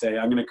do would say,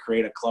 I'm going to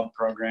create a club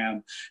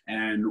program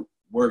and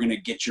we're going to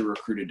get you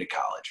recruited to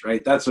college,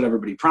 right? That's what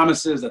everybody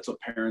promises. That's what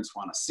parents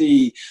want to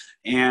see.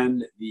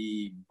 And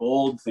the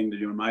bold thing to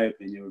do, in my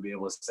opinion, would be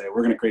able to say,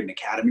 we're going to create an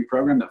academy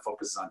program that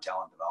focuses on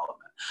talent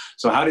development.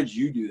 So how did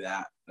you do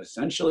that?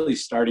 Essentially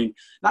starting,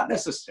 not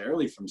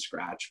necessarily from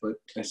scratch, but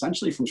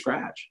essentially from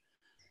scratch.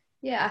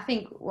 Yeah, I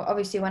think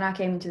obviously when I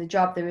came into the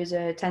job, there was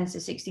a 10s to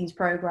 16s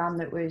program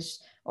that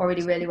was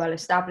already really well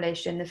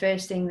established. And the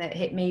first thing that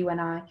hit me when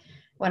I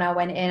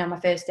went in on my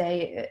first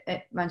day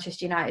at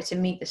Manchester United to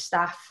meet the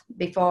staff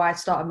before I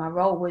started my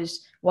role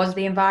was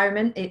the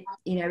environment. It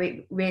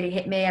really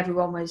hit me.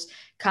 Everyone was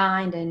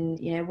kind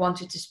and,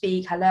 wanted to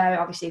speak hello.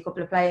 Obviously a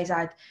couple of players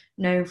I'd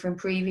known from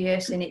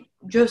previous, and it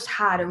just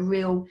had a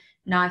real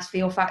nice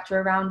feel factor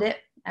around it.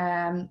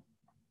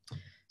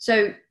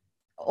 So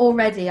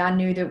already I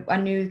knew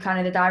kind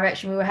of the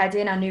direction we were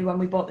heading. I knew when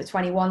we brought the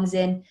 21s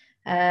in,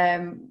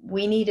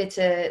 we needed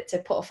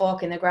to put a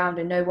fork in the ground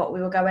and know what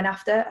we were going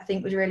after. I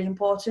think was really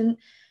important.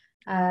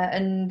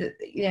 And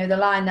the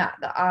line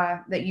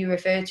that you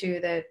refer to,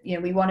 that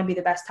we want to be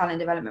the best talent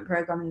development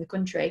program in the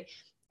country.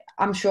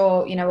 I'm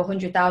sure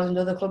 100,000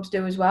 other clubs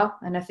do as well,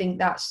 and I think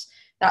that's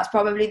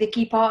probably the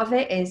key part of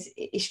it.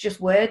 It's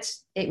just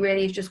words. It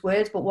really is just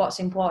words. But what's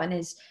important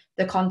is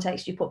the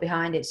context you put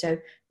behind it. So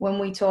when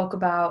we talk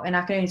about, and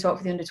I can only talk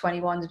for the under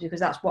 21s because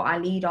that's what I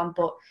lead on,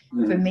 but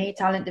for me,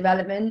 talent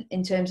development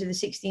in terms of the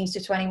 16s to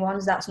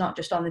 21s, that's not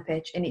just on the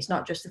pitch, and it's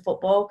not just the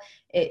football.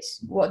 It's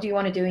what do you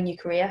want to do in your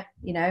career?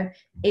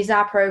 Is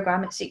our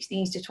program at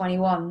 16s to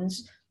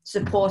 21s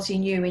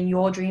supporting you in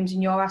your dreams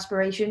and your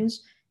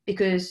aspirations?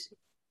 Because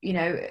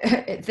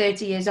at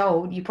 30 years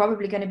old, you're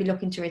probably going to be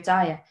looking to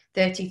retire.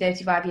 30,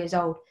 35 years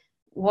old.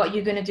 What are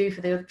you going to do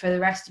for the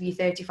rest of your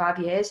 35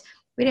 years?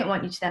 We don't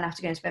want you to then have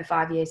to go and spend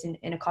 5 years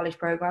in a college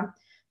program.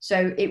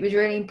 So it was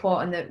really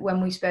important that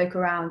when we spoke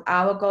around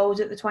our goals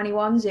at the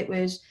 21s, it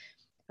was,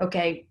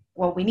 okay,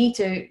 well, we need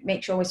to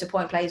make sure we're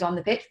supporting players on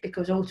the pitch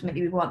because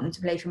ultimately we want them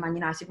to play for Man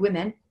United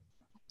women.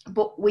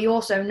 But we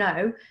also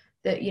know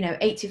that,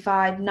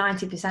 85,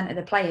 90% of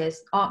the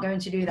players aren't going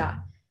to do that.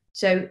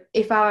 So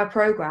if our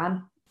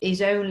program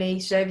is only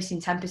servicing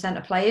 10%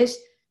 of players,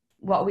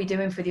 what are we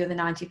doing for the other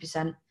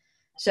 90%?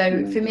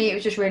 So for me, it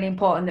was just really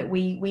important that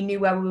we knew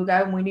where we were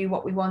going. We knew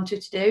what we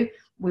wanted to do.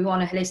 We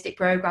want a holistic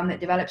program that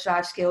develops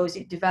life skills.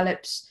 It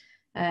develops,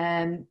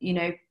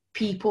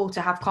 people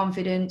to have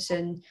confidence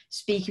and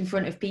speak in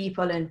front of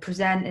people and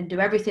present and do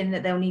everything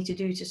that they'll need to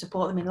do to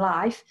support them in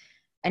life.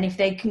 And if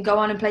they can go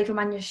on and play for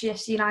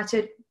Manchester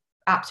United,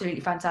 absolutely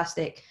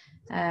fantastic.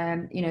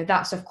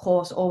 That's of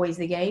course always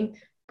the game.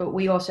 But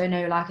we also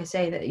know, like I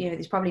say, that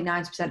there's probably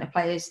 90% of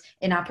players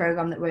in our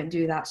program that won't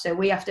do that. So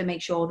we have to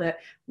make sure that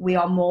we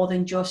are more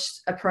than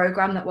just a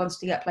program that wants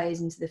to get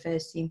players into the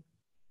first team.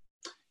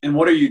 And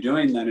what are you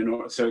doing then?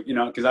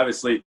 Because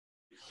obviously,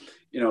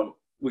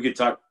 we could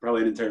talk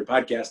probably an entire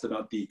podcast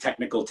about the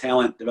technical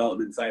talent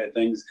development side of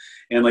things.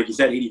 And like you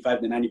said, 85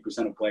 to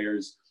 90% of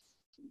players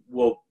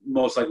will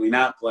most likely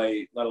not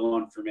play, let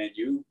alone for Man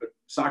U, but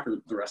soccer,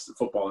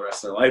 football, the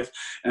rest of their life.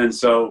 And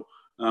so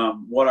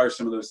what are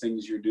some of those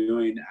things you're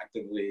doing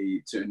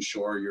actively to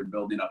ensure you're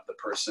building up the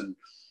person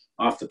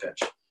off the pitch?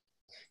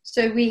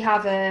 So we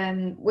have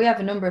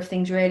a number of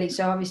things really.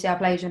 So obviously our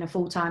players are in a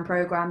full-time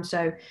program.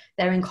 So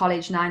they're in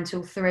college 9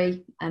 till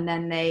 3, and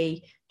then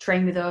they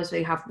train with us.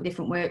 We have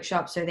different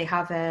workshops. So they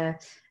have a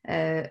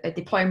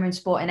diploma in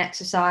sport and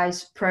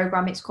exercise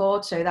program, it's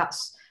called. So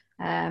that's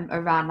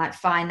around like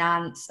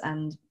finance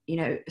and,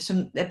 a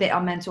bit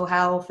on mental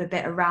health, a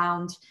bit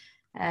around,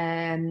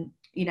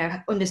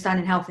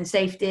 understanding health and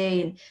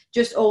safety, and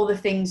just all the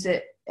things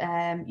that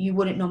you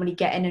wouldn't normally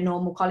get in a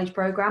normal college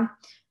program.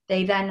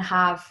 They then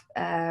have,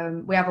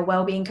 we have a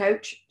wellbeing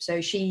coach. So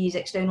she's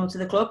external to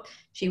the club.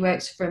 She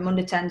works from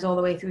under 10s all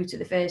the way through to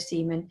the first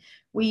team. And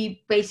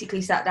we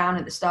basically sat down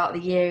at the start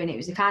of the year, and it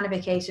was a kind of a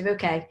case of,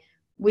 okay,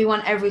 we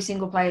want every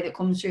single player that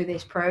comes through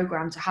this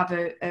program to have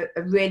a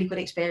really good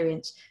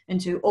experience and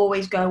to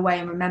always go away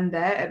and remember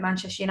at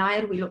Manchester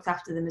United, we looked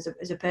after them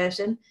as a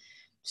person.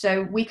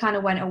 So we kind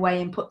of went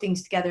away and put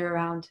things together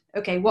around,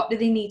 okay, what do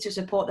they need to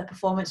support their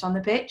performance on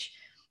the pitch?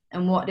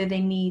 And what do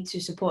they need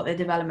to support their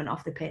development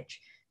off the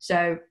pitch?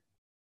 So,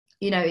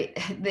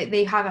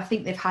 they have, I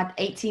think they've had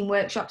 18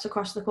 workshops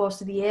across the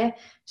course of the year.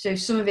 So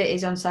some of it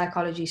is on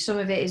psychology, some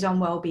of it is on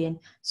well-being,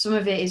 some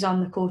of it is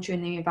on the culture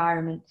and the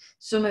environment,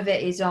 some of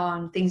it is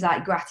on things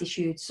like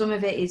gratitude, some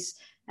of it is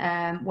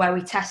where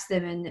we test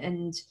them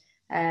and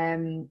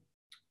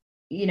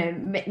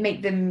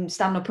make them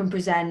stand up and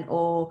present,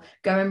 or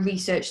go and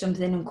research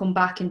something and come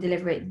back and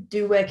deliver it,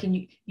 do work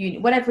in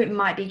unit, whatever it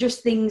might be,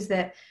 just things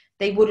that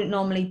they wouldn't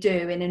normally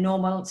do in a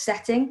normal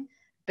setting,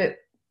 but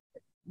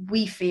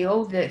we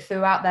feel that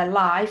throughout their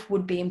life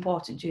would be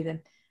important to them.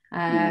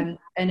 And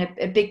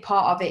a big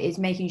part of it is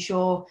making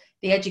sure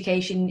the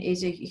education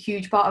is a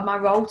huge part of my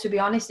role, to be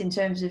honest, in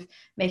terms of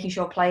making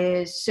sure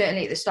players,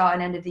 certainly at the start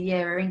and end of the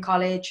year, are in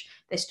college,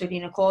 they're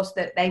studying a course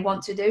that they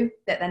want to do,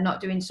 that they're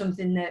not doing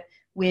something that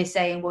we're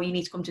saying, well, you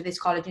need to come to this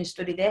college and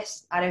study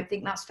this. I don't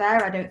think that's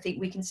fair. I don't think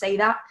we can say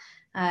that.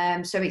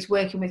 So it's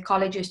working with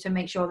colleges to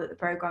make sure that the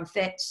program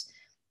fits.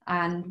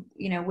 And,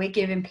 we're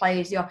giving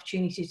players the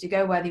opportunity to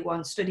go where they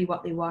want, study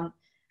what they want,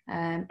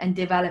 and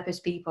develop as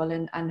people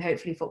and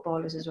hopefully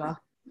footballers as well.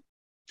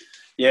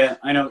 Yeah,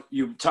 I know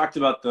you talked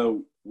about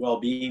the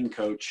well-being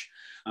coach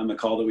on the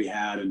call that we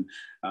had, and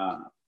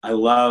I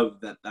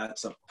love that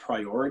that's a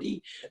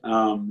priority.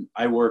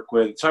 I work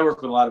with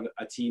a lot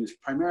of teams,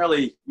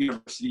 primarily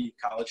university,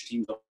 college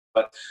teams,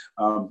 but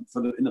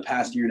in the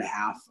past year and a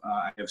half,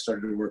 I have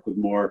started to work with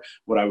more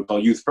what I would call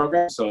youth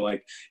programs. So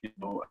like,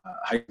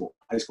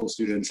 high school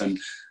students. And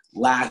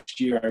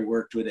last year I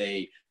worked with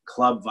a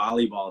club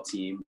volleyball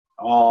team,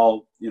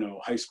 all,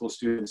 high school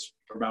students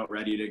are about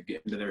ready to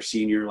get into their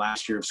senior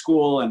last year of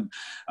school. And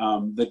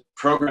the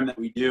program that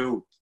we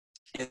do,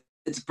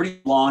 it's a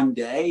pretty long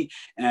day.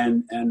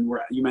 And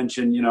you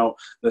mentioned,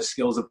 the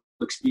skills of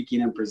public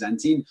speaking and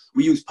presenting.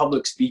 We use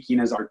public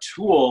speaking as our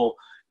tool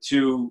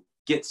to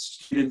get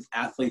students,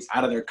 athletes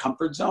out of their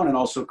comfort zone and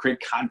also create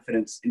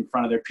confidence in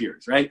front of their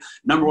peers, right?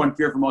 Number one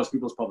fear for most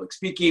people is public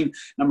speaking.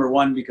 Number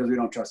one, because we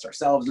don't trust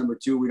ourselves. Number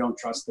two, we don't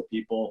trust the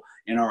people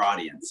in our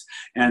audience.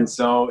 And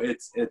so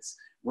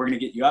we're going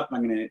to get you up.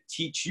 I'm going to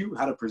teach you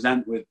how to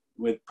present with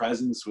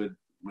presence,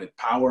 with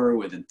power,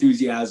 with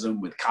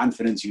enthusiasm, with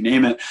confidence, you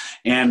name it,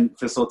 and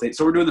facilitate.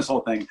 So we're doing this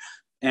whole thing.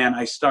 And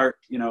I start,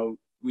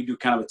 we do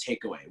kind of a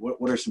takeaway.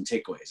 What are some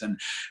takeaways?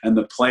 And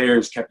the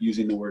players kept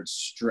using the word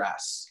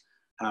stress,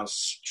 how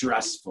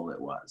stressful it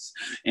was.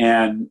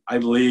 And I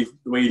believe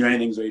the way you do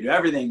anything is the way you do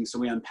everything. So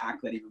we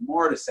unpack that even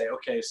more to say,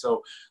 okay,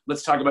 so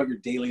let's talk about your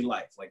daily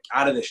life, like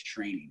out of this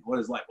training. What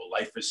is life? Well,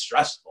 life is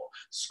stressful.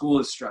 School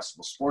is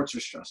stressful. Sports are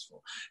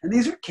stressful. And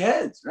these are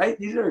kids, right?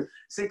 These are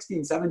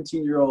 16,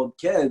 17-year-old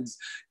kids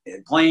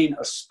playing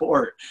a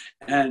sport.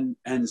 And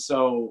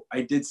so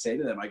I did say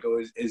to them, I go,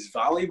 is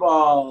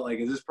volleyball,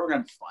 is this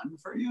program fun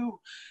for you?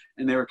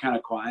 And they were kind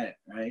of quiet,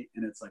 right?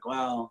 And it's like,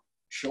 well,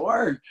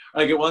 sure.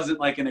 It wasn't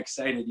like an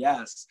excited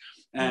yes.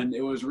 And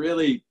it was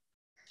really,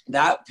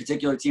 that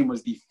particular team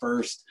was the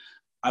first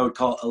I would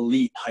call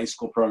elite high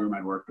school program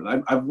I'd worked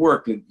with. I've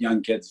worked with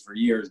young kids for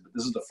years, but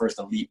this is the first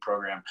elite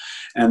program.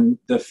 And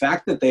the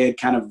fact that they had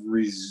kind of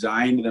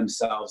resigned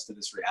themselves to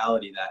this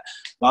reality that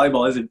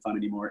volleyball isn't fun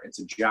anymore, it's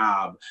a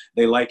job.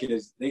 They like it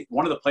as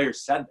one of the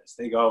players said this.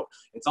 They go,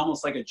 it's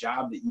almost like a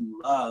job that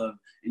you love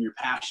and you're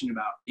passionate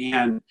about.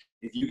 And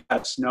if you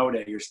have a snow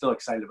day, you're still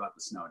excited about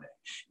the snow day.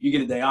 You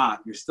get a day off,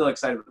 you're still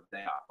excited about the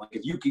day off. Like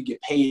if you could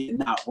get paid and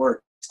not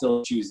work,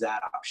 still choose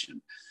that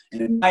option.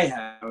 And in my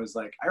head, I was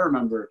like, I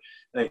remember,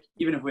 like,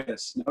 even if we had a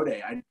snow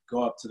day, I'd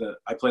go up to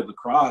I played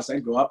lacrosse,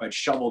 I'd go up, I'd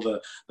shovel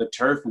the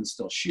turf and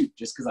still shoot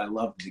just because I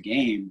loved the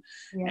game.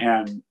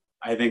 Yeah. And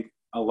I think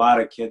a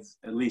lot of kids,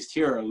 at least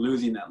here, are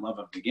losing that love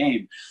of the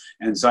game.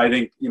 And so I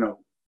think,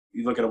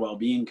 you look at a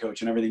well-being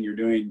coach and everything you're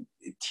doing,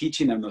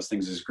 teaching them those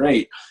things is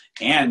great.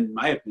 And in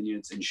my opinion,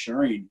 it's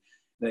ensuring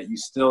that you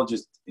still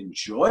just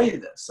enjoy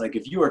this. Like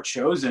if you are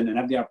chosen and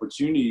have the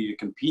opportunity to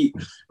compete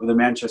with a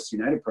Manchester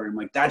United program,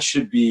 like that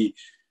should be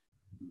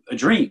a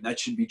dream. That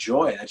should be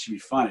joy. That should be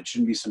fun. It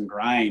shouldn't be some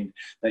grind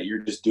that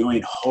you're just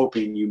doing,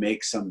 hoping you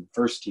make some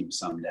first team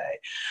someday.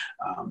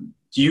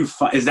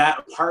 Is that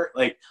a part,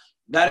 like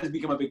that has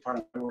become a big part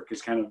of my work,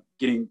 is kind of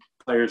getting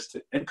players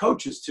to, and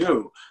coaches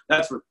too.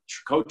 That's where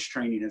coach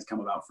training has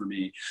come about for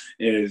me,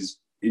 is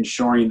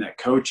ensuring that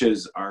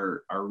coaches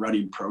are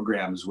running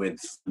programs with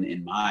fun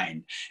in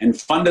mind. And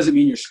fun doesn't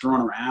mean you're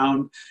screwing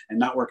around and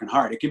not working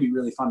hard. It can be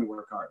really fun to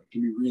work hard. It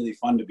can be really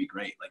fun to be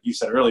great. Like you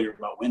said earlier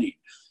about winning.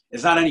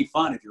 It's not any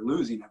fun if you're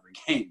losing every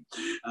game.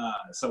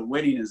 So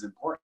winning is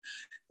important.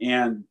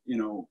 And,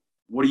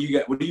 what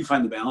do you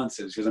find the balance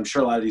is? Because I'm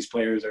sure a lot of these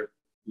players are,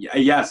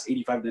 yes,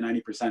 85 to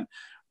 90%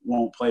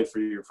 won't play for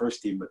your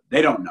first team, but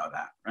they don't know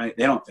that, right?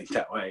 They don't think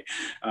that way.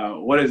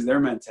 What is their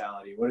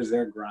mentality? What is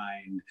their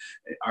grind?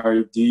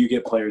 Do you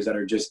get players that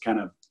are just kind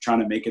of trying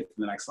to make it to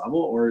the next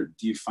level, or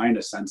do you find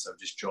a sense of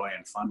just joy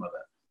and fun with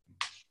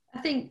it?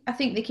 I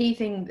think the key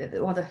thing,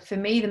 for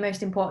me, the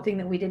most important thing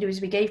that we did was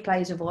we gave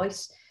players a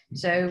voice.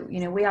 So,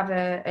 we have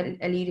a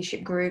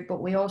leadership group,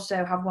 but we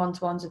also have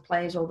one-to-ones with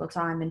players all the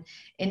time. And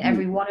in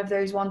every one of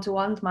those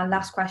one-to-ones, my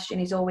last question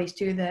is always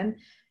to them,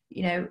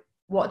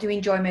 what do you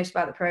enjoy most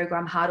about the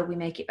program? How do we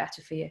make it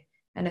better for you?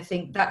 And I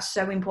think that's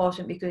so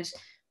important because,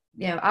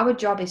 our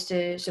job is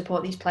to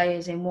support these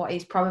players in what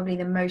is probably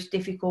the most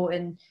difficult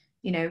and,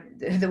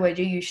 the word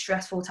you use,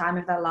 stressful time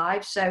of their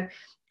lives. So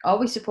are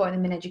we supporting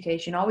them in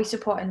education? Are we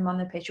supporting them on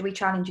the pitch? Are we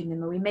challenging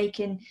them? Are we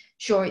making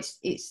sure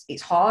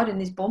it's hard and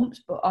there's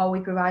bumps, but are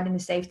we providing the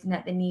safety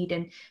net they need?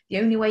 And the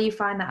only way you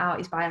find that out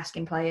is by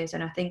asking players.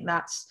 And I think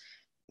that's,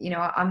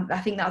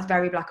 I think that's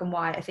very black and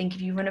white. I think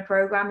if you run a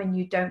program and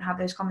you don't have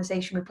those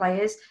conversations with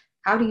players,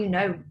 how do you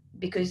know?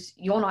 Because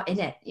you're not in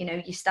it,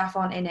 your staff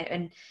aren't in it.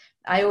 And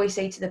I always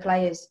say to the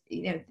players,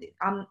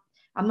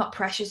 I'm not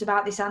precious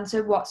about this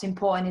answer. What's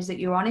important is that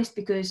you're honest,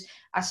 because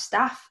as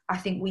staff, I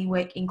think we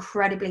work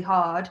incredibly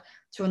hard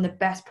to run the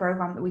best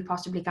program that we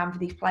possibly can for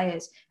these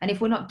players. And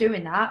if we're not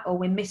doing that, or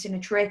we're missing a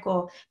trick,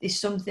 or there's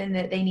something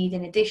that they need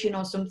in addition,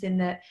 or something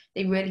that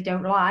they really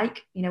don't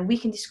like, we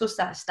can discuss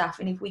that as staff.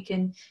 And if we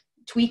can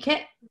tweak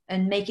it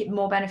and make it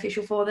more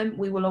beneficial for them,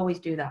 we will always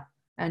do that.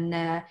 And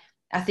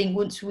I think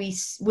once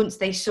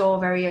they saw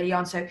very early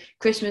on, so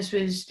Christmas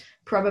was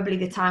probably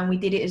the time we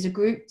did it as a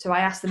group. So I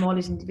asked them all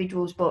as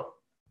individuals, but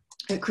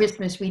at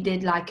Christmas we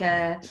did like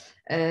a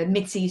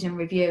mid-season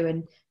review,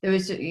 and there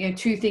was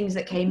two things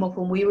that came up,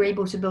 and we were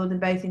able to build them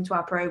both into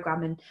our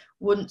program. And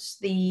once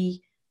the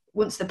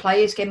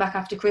players came back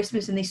after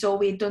Christmas and they saw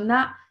we had done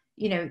that,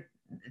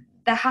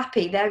 they're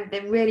happy. They're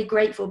really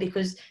grateful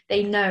because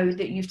they know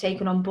that you've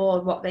taken on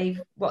board what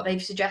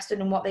they've suggested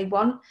and what they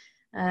want.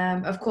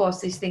 Of course,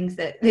 there's things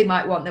that they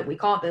might want that we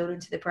can't build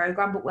into the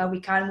program, but where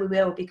we can, we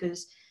will,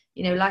 because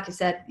like I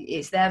said,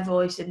 it's their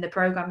voice, and the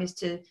program is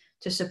to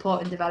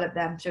support and develop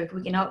them. So if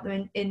we can help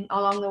them in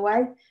along the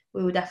way,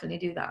 we will definitely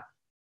do that.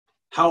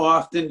 How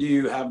often do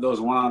you have those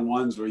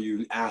one-on-ones where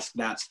you ask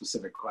that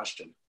specific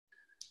question?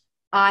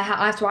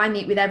 I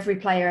meet with every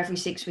player every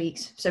 6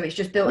 weeks. So it's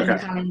just built in the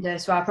calendar.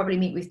 So I probably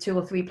meet with 2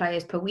 or 3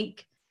 players per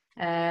week.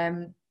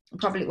 Around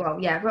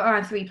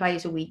 3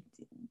 players a week,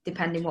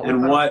 depending what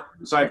we've got.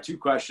 So I have 2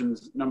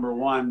 questions. Number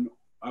one,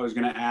 I was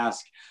going to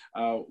ask,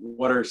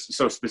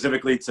 so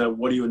specifically to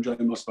what do you enjoy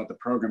the most about the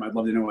program? I'd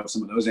love to know what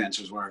some of those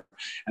answers were.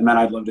 And then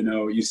I'd love to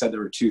know, you said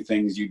there were 2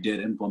 things you did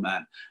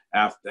implement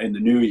in the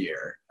new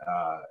year.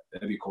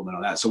 That'd be cool to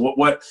know that. So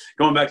what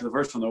going back to the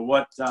first one though,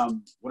 what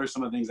are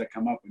some of the things that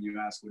come up when you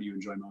ask, what do you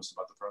enjoy most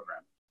about the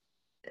program?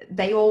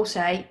 They all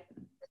say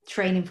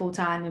training full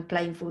time and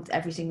playing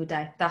every single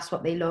day. That's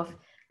what they love.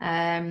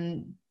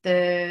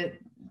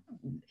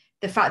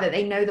 The fact that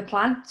they know the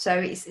plan. So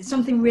it's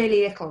something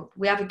really little.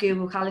 We have a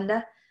Google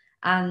Calendar,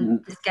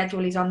 and the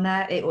schedule is on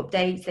there. It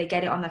updates. They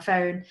get it on their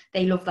phone.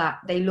 They love that.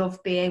 They love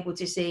being able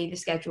to see the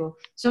schedule.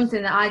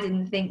 Something that I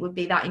didn't think would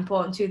be that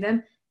important to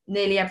them.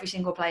 Nearly every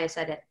single player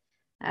said it.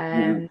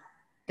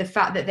 The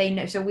fact that they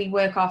know. So we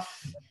work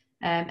off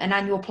an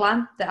annual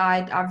plan that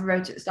I've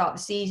wrote at the start of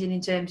the season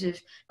in terms of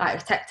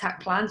like a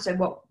tech plan. So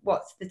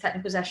what's the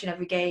technical session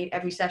every game,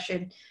 every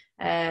session.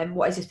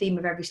 what is the theme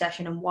of every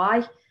session and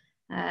why.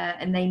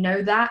 And they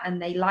know that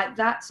and they like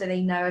that. So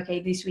they know, okay,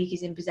 this week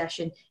is in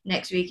possession,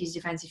 next week is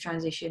defensive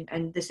transition.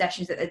 And the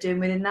sessions that they're doing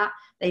within that,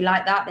 they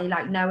like that. They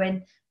like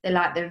knowing, they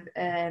like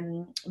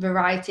the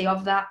variety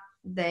of that.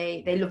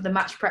 They love the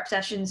match prep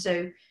sessions.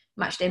 So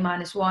match day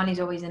 -1 is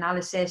always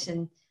analysis,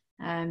 and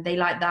they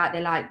like that.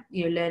 They like,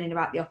 learning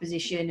about the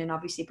opposition and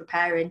obviously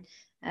preparing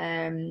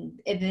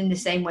in the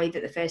same way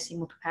that the first team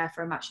will prepare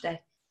for a match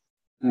day.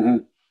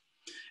 Mm-hmm.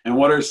 And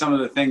what are some of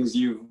the things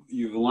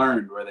you've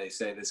learned where they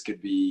say this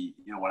could be,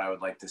 what I would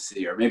like to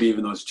see, or maybe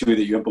even those 2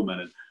 that you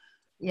implemented?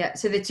 Yeah,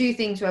 so the 2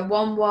 things were,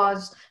 one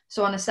was,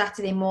 so on a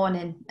Saturday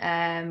morning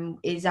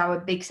is our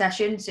big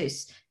session. So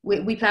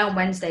we play on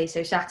Wednesday,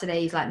 so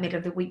Saturday is like middle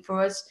of the week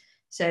for us.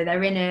 So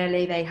they're in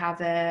early, they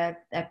have a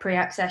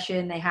pre-act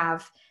session, they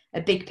have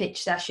a big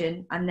pitch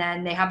session, and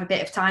then they have a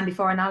bit of time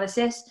before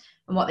analysis.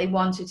 And what they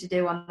wanted to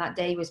do on that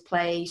day was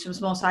play some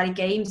small-sided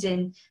games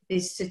in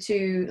these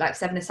 2 like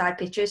 7-a-side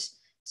pitches.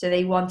 So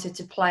they wanted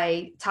to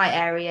play tight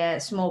area,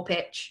 small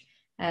pitch,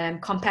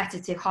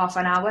 competitive half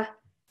an hour.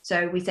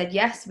 So we said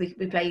yes. We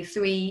play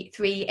 3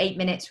 8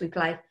 minutes. We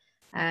play,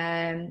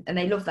 and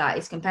they love that.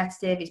 It's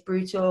competitive. It's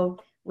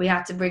brutal. We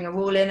had to bring a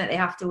rule in that they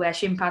have to wear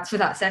shin pads for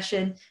that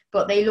session,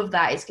 but they love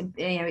that. It's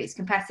it's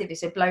competitive.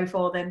 It's a blow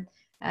for them,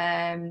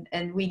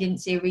 and we didn't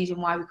see a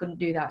reason why we couldn't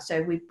do that.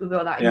 So we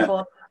brought that in for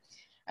them.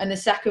 And the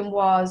second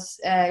was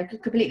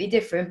completely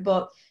different,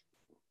 but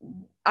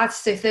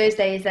so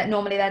Thursday is that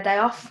normally their day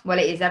off. Well,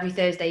 it is, every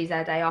Thursday is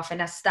their day off,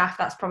 and as staff,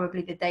 that's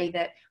probably the day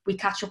that we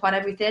catch up on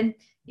everything.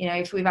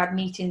 If we've had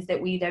meetings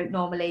that we don't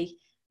normally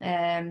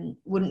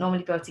wouldn't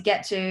normally be able to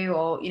get to,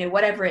 or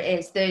whatever it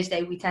is,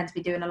 Thursday we tend to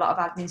be doing a lot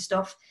of admin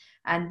stuff,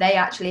 and they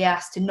actually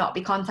asked to not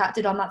be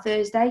contacted on that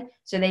Thursday,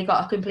 so they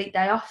got a complete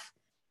day off.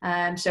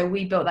 So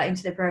we built that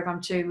into the program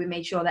too. We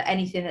made sure that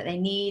anything that they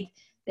need,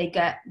 they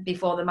get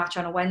before the match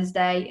on a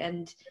Wednesday,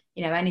 and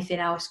anything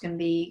else can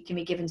be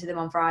given to them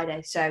on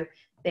Friday. So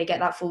they get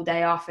that full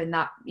day off and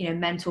that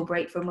mental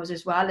break from us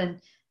as well.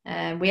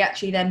 And we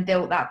actually then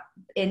built that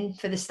in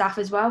for the staff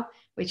as well,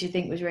 which I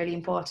think was really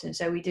important.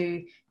 So we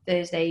do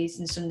Thursdays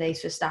and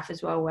Sundays for staff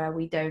as well, where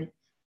we don't,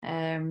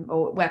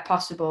 or where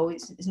possible,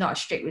 it's not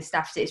as strict with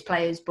staff as it is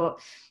players, but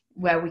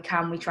where we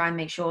can, we try and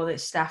make sure that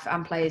staff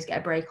and players get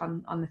a break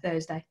on the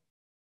Thursday.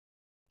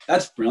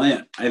 That's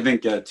brilliant. I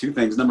think 2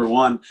 things. Number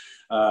one,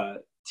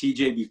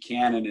 TJ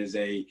Buchanan is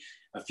a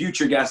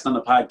future guest on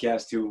the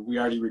podcast who we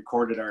already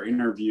recorded our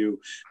interview,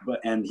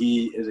 and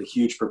he is a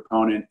huge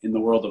proponent in the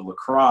world of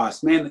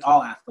lacrosse, mainly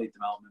all athlete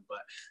development, but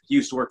he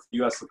used to work for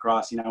U.S.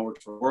 Lacrosse. He now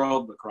works for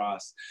World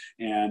Lacrosse,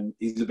 and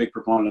he's a big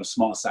proponent of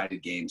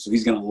small-sided games. So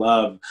he's going to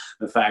love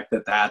the fact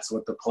that that's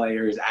what the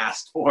players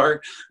asked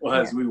for,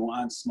 was we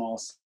want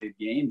small-sided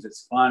games.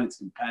 It's fun, it's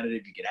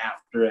competitive, you get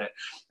after it,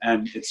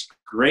 and it's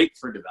great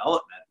for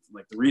development.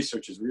 Like, the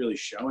research is really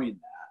showing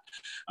that.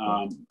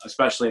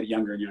 Especially at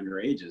younger and younger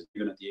ages,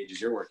 even at the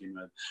ages you're working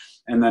with.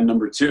 And then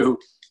number 2,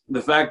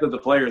 the fact that the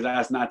players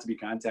asked not to be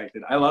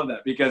contacted. I love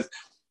that, because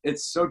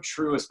it's so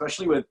true,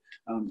 especially with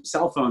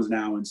cell phones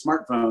now and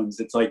smartphones.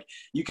 It's like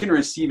you can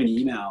receive an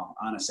email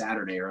on a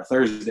Saturday or a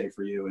Thursday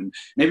for you, and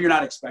maybe you're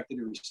not expected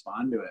to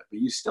respond to it, but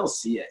you still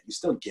see it, you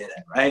still get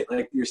it, right?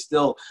 Like you're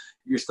still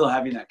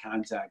having that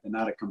contact, and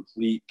not a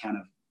complete kind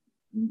of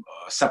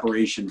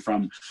separation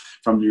from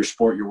your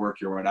sport, your work,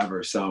 your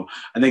whatever. So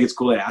I think it's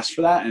cool they asked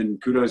for that, and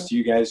kudos to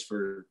you guys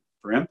for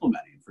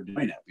implementing, for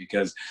doing it,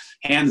 because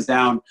hands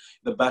down,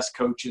 the best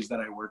coaches that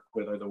I work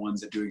with are the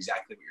ones that do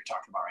exactly what you're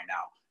talking about right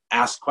now.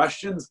 Ask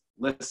questions,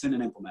 listen,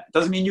 and implement. It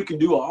doesn't mean you can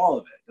do all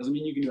of it. It doesn't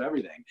mean you can do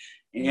everything.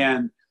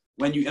 And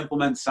when you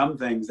implement some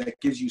things, that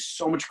gives you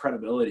so much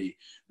credibility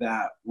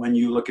that when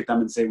you look at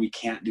them and say, we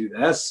can't do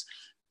this,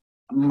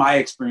 my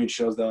experience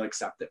shows they'll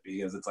accept it,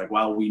 because it's like,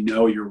 well, we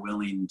know you're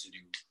willing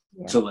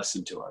to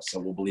listen to us, so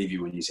we'll believe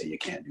you when you say you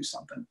can't do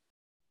something.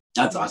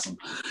 That's awesome.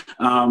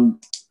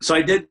 So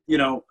I did,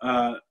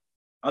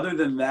 other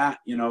than that,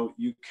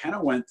 you kind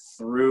of went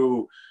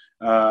through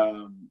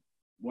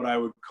what I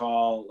would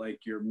call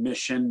like your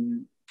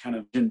mission, kind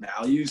of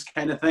values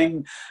kind of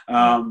thing.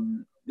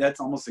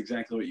 That's almost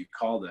exactly what you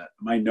called it.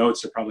 My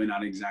notes are probably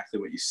not exactly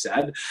what you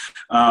said,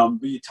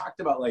 but you talked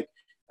about, like,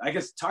 I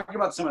guess, talking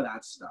about some of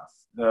that stuff.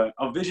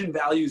 Vision,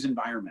 values,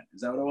 environment.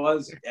 Is that what it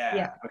was?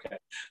 Yeah. Okay.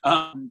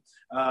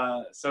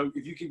 So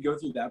if you could go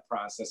through that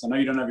process, I know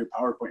you don't have your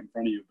PowerPoint in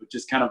front of you, but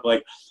just kind of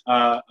like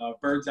a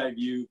bird's eye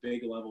view,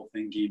 big level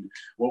thinking.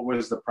 What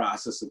was the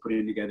process of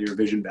putting together your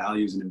vision,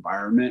 values, and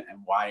environment, and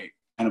why?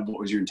 Kind of what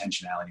was your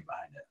intentionality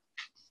behind it?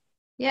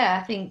 Yeah,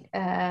 I think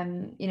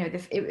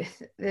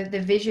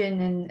the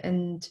vision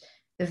and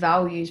the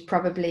values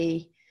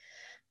probably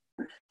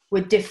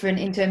were different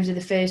in terms of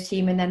the first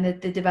team and then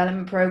the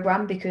development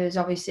program, because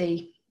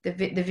obviously the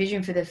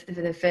vision for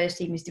the first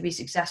team is to be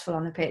successful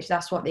on the pitch.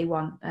 That's what they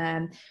want.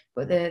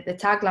 But the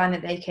tagline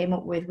that they came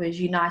up with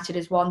was united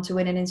as one to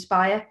win and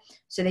inspire.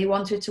 So they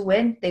wanted to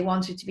win, they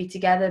wanted to be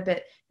together,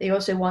 but they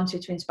also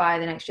wanted to inspire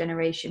the next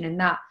generation. And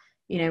that,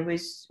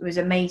 was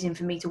amazing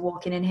for me to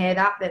walk in and hear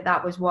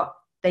that was what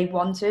they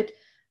wanted.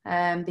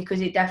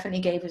 because it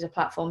definitely gave us a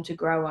platform to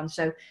grow on.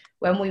 So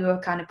when we were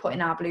kind of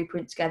putting our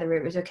blueprint together,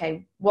 it was,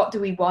 okay, what do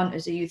we want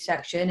as a youth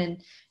section?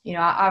 And, you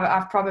know,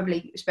 I've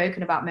probably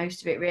spoken about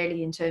most of it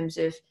really in terms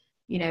of,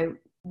 you know,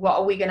 what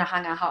are we going to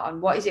hang our hat on?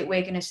 What is it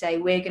we're going to say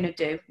we're going to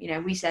do? You know,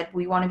 we said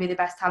we want to be the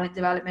best talent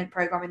development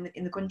program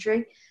in the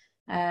country.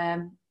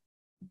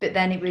 But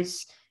then it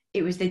was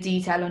the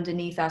detail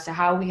underneath that. So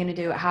how are we going to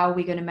do it? How are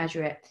we going to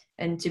measure it?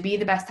 And to be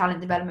the best talent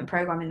development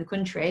program in the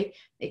country,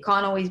 it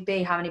can't always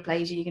be how many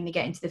players you're going to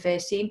get into the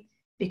first team,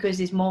 because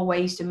there's more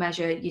ways to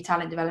measure your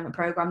talent development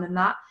program than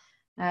that.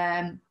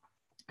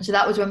 So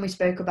that was when we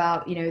spoke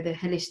about, you know, the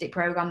holistic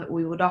program that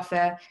we would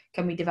offer.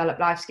 Can we develop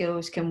life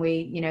skills? Can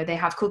we, you know, they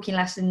have cooking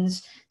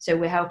lessons. So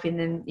we're helping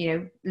them, you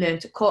know, learn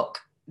to cook,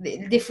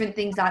 different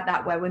things like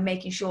that, where we're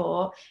making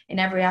sure in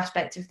every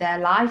aspect of their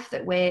life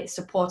that we're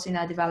supporting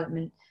their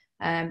development,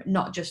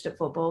 not just at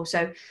football.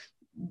 So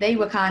they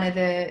were kind of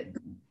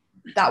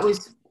that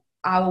was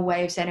our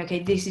way of saying, okay,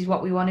 this is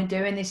what we want to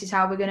do and this is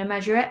how we're going to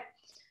measure it.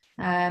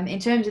 In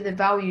terms of the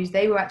values,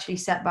 they were actually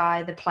set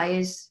by the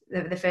players,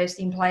 the first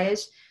team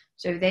players.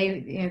 So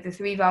they, you know, the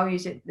three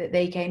values that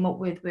they came up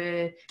with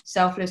were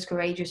selfless,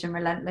 courageous, and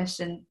relentless.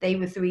 And they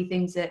were three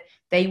things that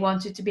they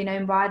wanted to be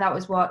known by. That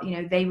was what, you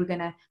know, they were going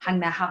to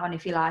hang their hat on,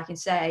 if you like, and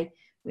say,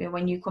 you know,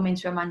 when you come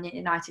into a Man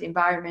United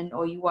environment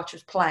or you watch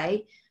us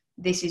play,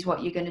 this is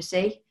what you're going to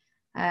see.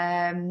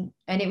 And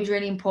it was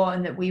really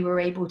important that we were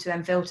able to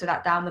then filter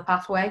that down the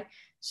pathway.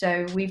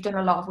 So we've done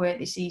a lot of work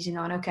this season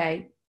on,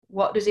 okay,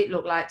 what does it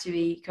look like to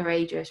be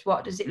courageous?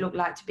 What does it look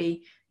like to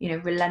be, you know,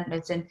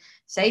 relentless? And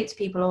say it to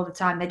people all the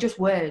time, they're just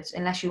words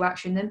unless you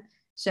action them.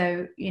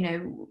 So, you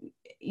know,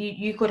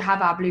 you could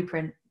have our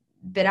blueprint,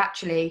 but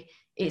actually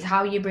it's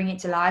how you bring it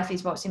to life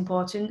is what's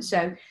important.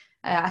 So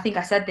I think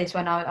I said this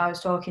when I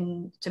was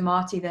talking to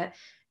Marty, that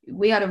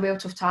we had a real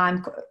tough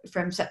time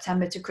from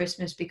September to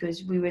Christmas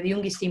because we were the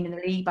youngest team in the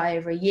league by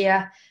over a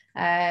year.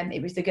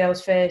 It was the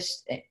girls'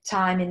 first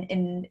time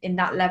in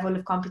that level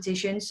of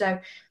competition. So,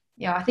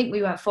 you know, I think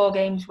we went 4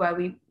 games where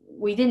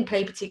we didn't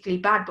play particularly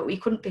bad, but we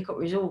couldn't pick up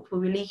results. We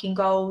were leaking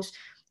goals.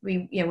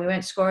 We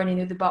weren't scoring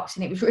into the box,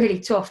 and it was really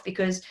tough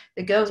because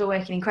the girls were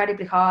working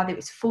incredibly hard. It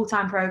was a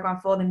full-time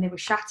program for them. They were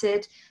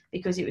shattered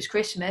because it was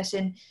Christmas,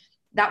 and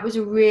that was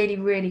a really,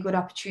 really good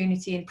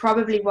opportunity, and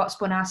probably what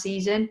spun our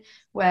season,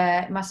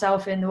 where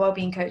myself and the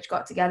wellbeing coach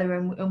got together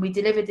and we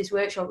delivered this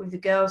workshop with the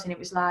girls, and it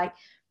was like,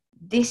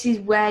 this is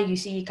where you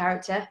see your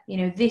character. You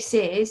know, this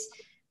is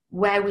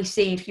where we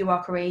see if you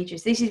are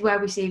courageous. This is where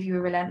we see if you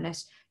are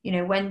relentless. You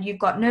know, when you've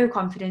got no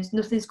confidence,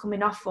 nothing's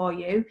coming off for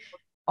you,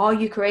 are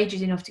you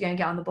courageous enough to go and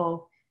get on the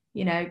ball?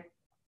 You know,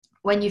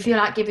 when you feel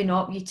like giving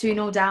up, you're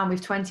 2-0 down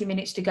with 20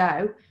 minutes to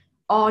go,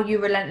 are you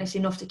relentless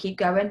enough to keep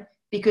going?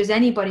 Because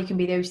anybody can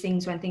be those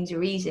things when things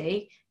are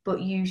easy, but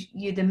you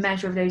the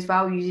measure of those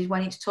values is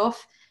when it's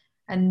tough.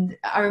 And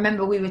I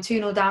remember we were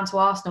 2-0 down to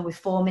Arsenal with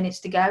 4 minutes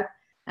to go.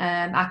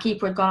 Our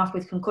keeper had gone off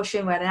with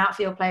concussion. We had an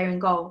outfield player in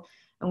goal,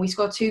 and we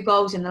scored 2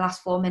 goals in the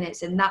last 4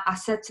 minutes. And that, I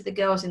said to the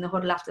girls in the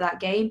huddle after that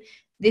game,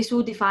 this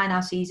will define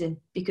our season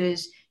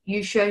because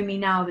you show me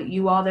now that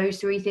you are those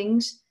 3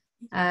 things.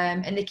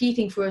 And the key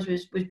thing for us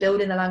was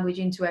building the language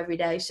into every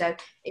day. So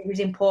it was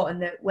important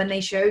that when they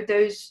showed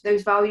those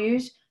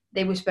values,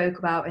 they were spoke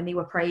about and they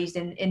were praised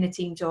in the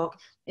team talk,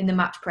 in the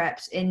match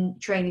preps, in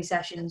training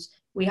sessions.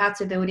 We had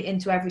to build it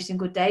into every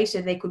single day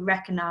so they could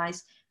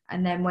recognise.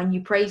 And then when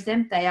you praised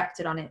them, they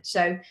acted on it.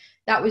 So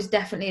that was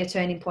definitely a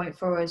turning point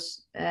for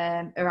us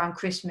around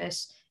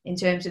Christmas in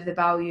terms of the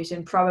values,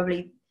 and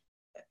probably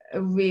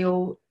a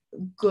real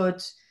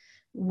good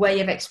way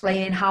of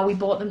explaining how we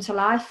brought them to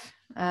life.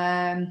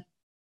 And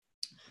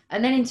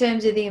then in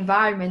terms of the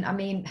environment, I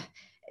mean,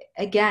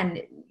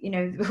 again, you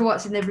know,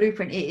 what's in the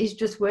blueprint, it is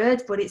just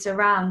words, but it's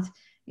around,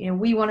 you know,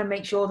 we want to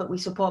make sure that we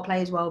support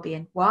players'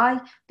 well-being. Why?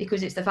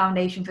 Because it's the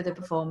foundation for the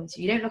performance. If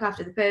you don't look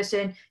after the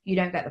person, you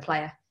don't get the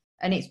player.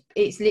 And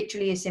it's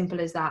literally as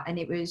simple as that. And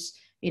it was,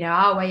 you know,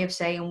 our way of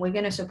saying we're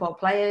going to support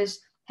players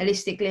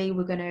holistically.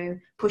 We're going to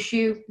push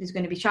you. There's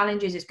going to be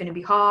challenges. It's going to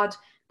be hard,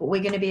 but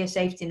we're going to be a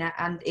safety net.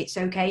 And it's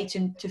okay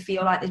to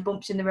feel like there's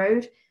bumps in the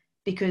road,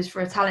 because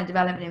for a talent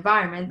development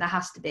environment, there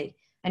has to be.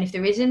 And if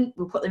there isn't,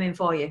 we'll put them in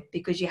for you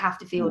because you have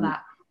to feel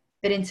that.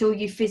 But until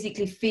you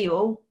physically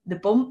feel the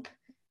bump,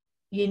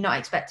 you're not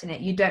expecting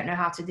it. You don't know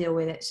how to deal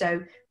with it.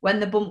 So when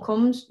the bump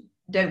comes,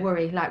 don't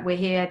worry. Like, we're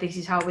here. This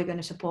is how we're going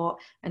to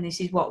support. And this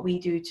is what we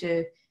do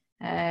to,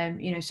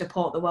 you know,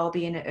 support the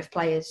well-being of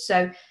players.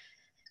 So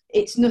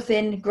it's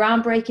nothing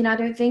groundbreaking, I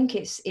don't think.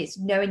 It's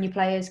knowing your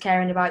players,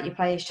 caring about your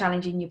players,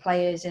 challenging your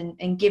players,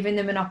 and giving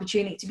them an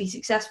opportunity to be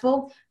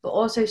successful, but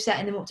also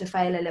setting them up to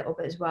fail a little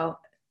bit as well,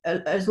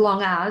 as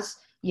long as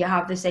you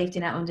have the safety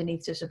net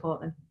underneath to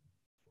support them.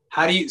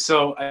 How do you,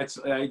 so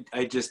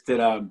I just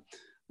did,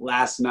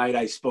 last night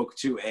I spoke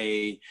to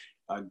a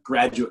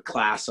graduate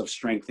class of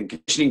strength and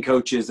conditioning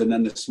coaches. And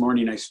then this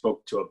morning I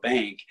spoke to a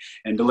bank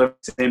and delivered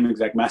the same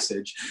exact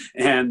message.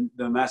 And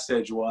the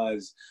message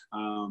was,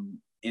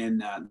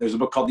 there's a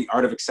book called The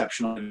Art of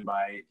Exceptional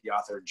by the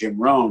author Jim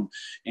Rohn.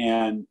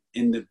 And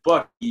in the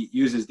book, he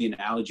uses the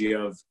analogy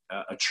of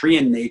a tree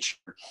in nature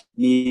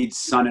needs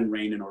sun and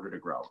rain in order to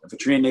grow. If a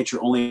tree in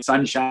nature only has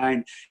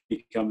sunshine,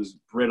 it becomes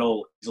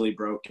brittle, easily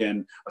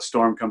broken. A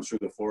storm comes through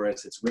the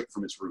forest, it's ripped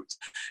from its roots.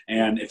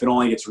 And if it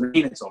only gets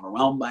rain, it's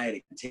overwhelmed by it.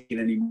 It can take it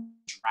anymore,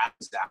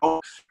 dries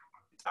out,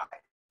 die.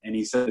 And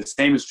he said the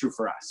same is true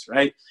for us,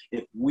 right?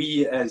 If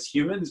we as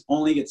humans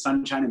only get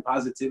sunshine and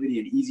positivity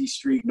and easy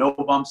street, no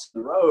bumps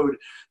in the road,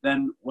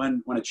 then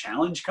when a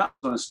challenge comes,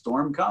 when a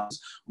storm comes,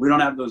 we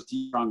don't have those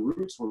deep, strong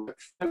roots.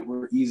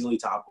 We're easily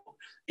toppled.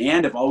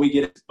 And if all we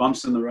get is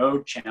bumps in the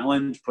road,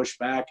 challenge,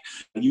 pushback,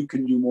 you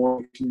can do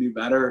more, you can do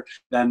better,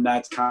 then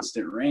that's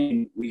constant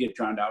rain. We get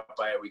drowned out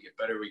by it. We get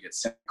better. We get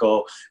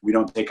cynical. We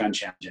don't take on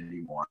challenge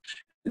anymore.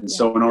 And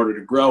so in order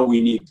to grow, we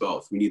need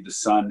both. We need the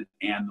sun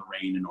and the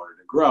rain in order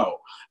to grow.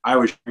 I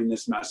was sharing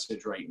this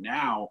message right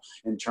now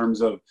in terms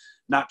of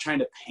not trying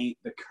to paint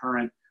the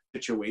current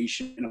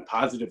situation in a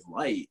positive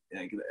light.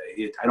 I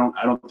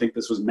don't think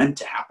this was meant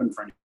to happen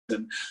for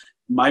anyone.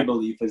 My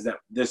belief is that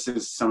this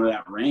is some of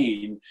that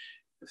rain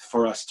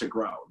for us to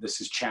grow.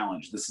 This is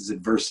challenge. This is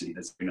adversity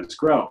that's making us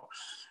grow.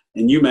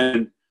 And you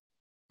meant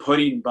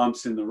putting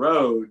bumps in the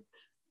road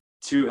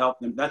to help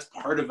them. That's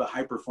part of a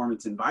high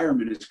performance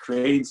environment, is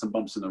creating some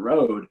bumps in the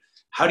road.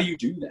 How do you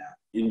do that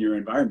in your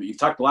environment? You've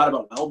talked a lot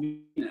about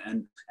well-being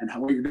and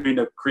what you're doing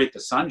to create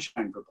the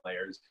sunshine for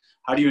players.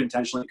 How do you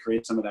intentionally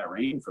create some of that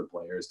rain for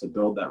players to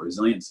build that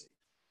resiliency?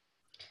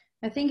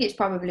 I think it's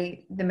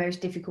probably the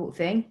most difficult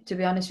thing, to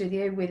be honest with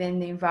you, within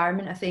the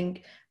environment. I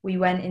think we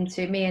went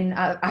into, me and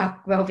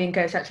our wellbeing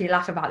coach actually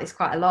laugh about this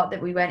quite a lot,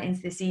 that we went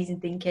into the season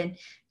thinking,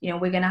 we're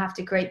going to have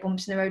to create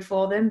bumps in the road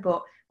for them.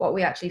 But what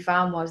we actually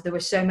found was there were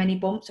so many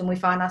bumps, and we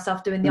found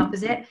ourselves doing the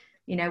opposite.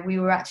 We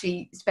were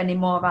actually spending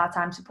more of our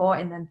time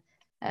supporting them.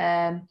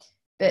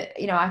 But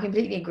I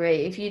completely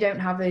agree. If you don't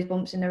have those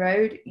bumps in the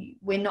road,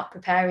 we're not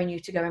preparing you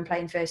to go and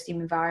play in first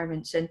team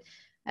environments. And,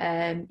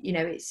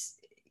 it's,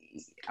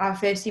 our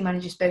first team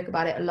manager spoke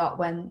about it a lot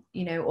when,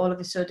 all of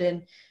a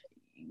sudden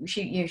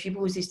she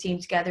pulls this team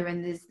together,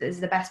 and there's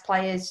the best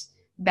players,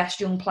 best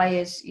young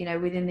players,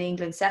 within the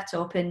England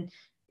setup. And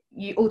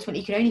you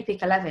ultimately can only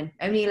pick 11.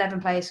 Only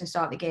 11 players can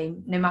start the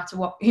game, no matter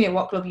what,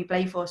 what club you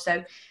play for.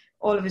 So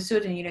all of a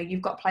sudden,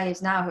 you've got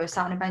players now who are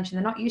sat on a bench and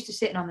they're not used to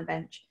sitting on the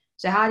bench.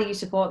 So how do you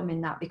support them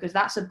in that? Because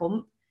that's a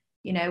bump.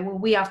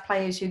 We have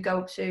players who go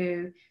up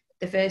to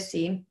the first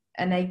team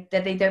and they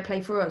don't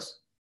play for us.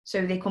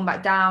 So they come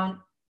back down,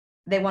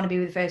 they want to be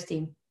with the first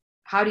team.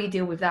 How do you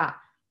deal with that?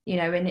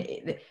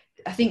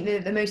 I think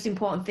the most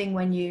important thing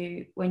when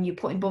you're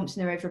putting bumps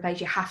in the road for a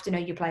place, you have to know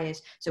your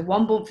players. So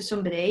one bump for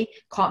somebody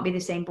can't be the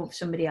same bump for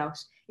somebody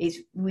else.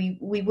 We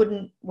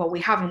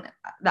haven't,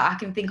 that I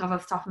can think of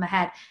off the top of my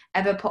head,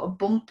 ever put a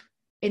bump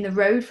in the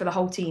road for the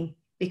whole team,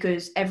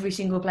 because every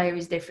single player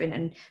is different.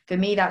 And for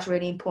me, that's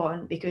really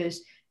important,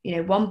 because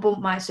one bump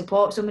might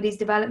support somebody's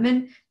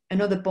development,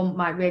 another bump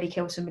might really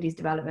kill somebody's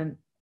development.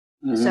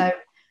 Mm-hmm. So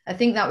I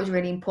think that was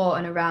really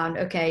important around,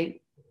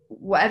 okay,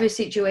 whatever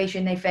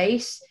situation they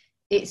face,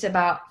 it's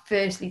about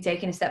firstly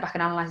taking a step back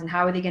and analysing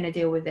how are they going to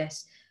deal with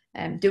this.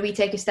 Do we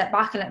take a step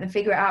back and let them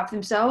figure it out for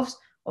themselves,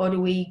 or do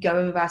we go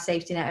in with our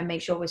safety net and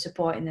make sure we're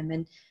supporting them?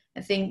 And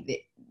I think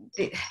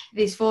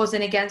this falls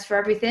in against for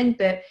everything,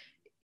 but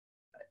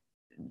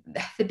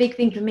the big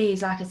thing for me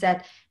is, like I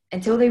said,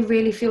 until they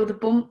really feel the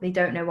bump, they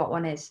don't know what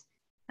one is.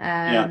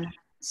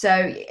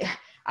 So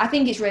I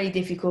think it's really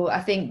difficult. I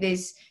think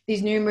there's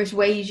numerous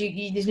ways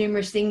there's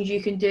numerous things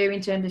you can do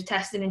in terms of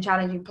testing and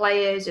challenging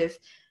players. Of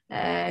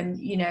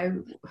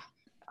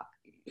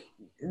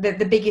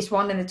the biggest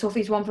one and the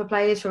toughest one for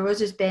players for us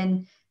has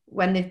been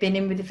when they've been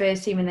in with the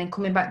first team and then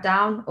coming back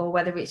down, or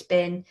whether it's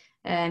been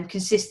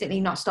consistently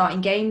not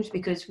starting games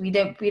because we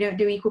don't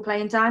do equal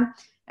playing time.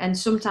 And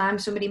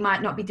sometimes somebody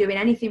might not be doing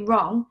anything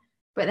wrong,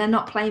 but they're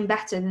not playing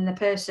better than the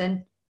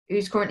person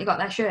who's currently got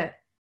their shirt.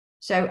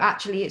 So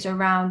actually it's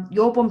around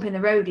your bump in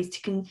the road is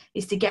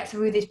to get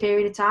through this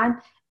period of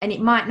time. And it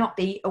might not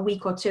be a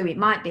week or two. It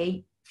might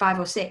be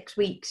 5 or 6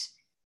 weeks.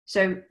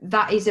 So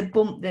that is a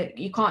bump that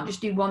you can't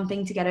just do one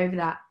thing to get over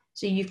that.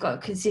 So you've got to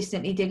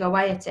consistently dig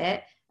away at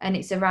it. And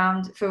it's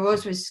around, for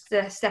us, was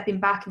stepping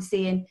back and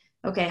seeing,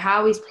 okay,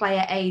 how is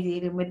player A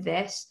dealing with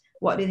this?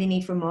 What do they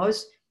need from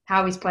us?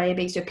 How is player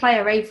B? So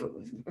player A,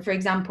 for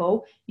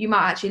example, you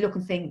might actually look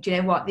and think, do you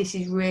know what? This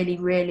is really,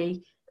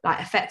 really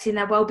affecting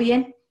their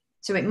well-being.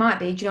 So it might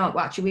be, do you know what?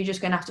 Well, actually, we're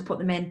just going to have to put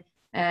them in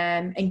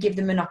and give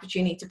them an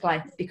opportunity to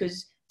play,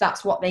 because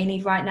that's what they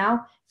need right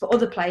now. For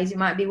other players, it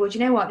might be, well, do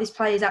you know what? This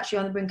player is actually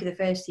on the brink of the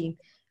first team,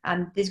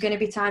 and there's going to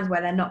be times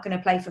where they're not going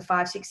to play for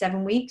 5, 6,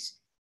 7 weeks.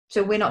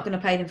 So we're not going to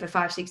play them for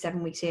 5, 6,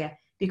 7 weeks here,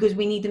 because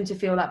we need them to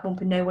feel that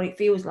bump and know what it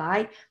feels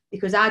like,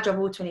 because our job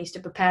ultimately is to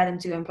prepare them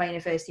to go and play in a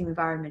first team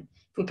environment.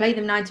 If we play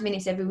them 90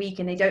 minutes every week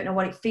and they don't know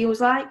what it feels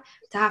like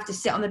to have to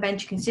sit on the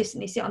bench,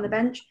 consistently sit on the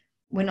bench,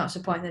 we're not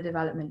supporting their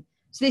development.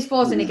 So this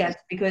falls in against,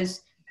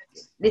 because,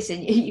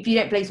 listen, if you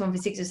don't play someone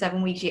for 6 or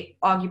 7 weeks,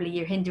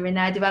 you're hindering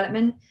their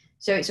development.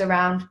 So it's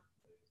around,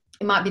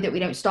 it might be that we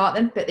don't start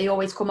them, but they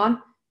always come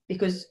on,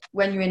 because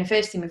when you're in a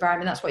first team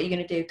environment, that's what you're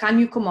going to do. Can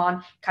you come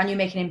on? Can you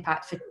make an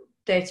impact for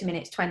 30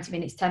 minutes, 20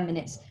 minutes, 10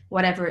 minutes,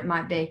 whatever it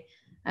might be?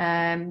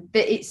 But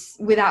it's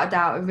without a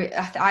doubt,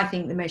 I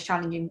think, the most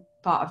challenging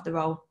part of the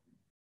role.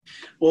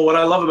 Well, what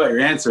I love about your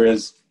answer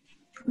is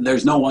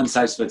there's no one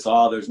size fits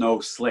all. There's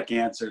no slick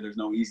answer. There's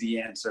no easy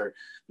answer.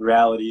 The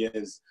reality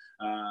is,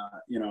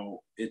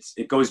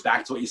 it goes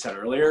back to what you said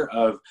earlier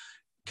of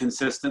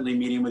consistently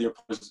meeting with your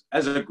players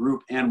as a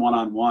group and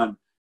one-on-one.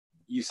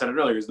 You said it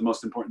earlier, is the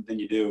most important thing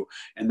you do.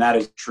 And that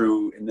is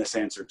true in this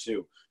answer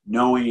too.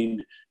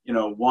 Knowing,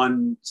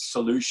 one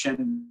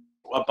solution,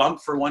 a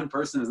bump for one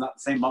person is not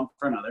the same bump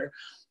for another.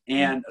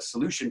 And a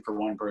solution for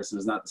one person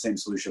is not the same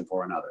solution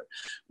for another.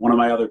 One of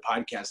my other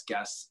podcast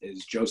guests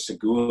is Joe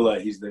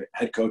Segula. He's the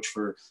head coach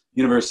for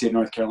University of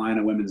North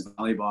Carolina women's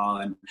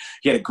volleyball. And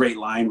he had a great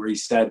line where he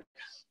said,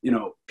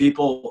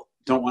 people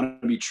don't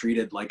want to be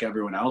treated like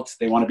everyone else.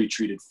 They want to be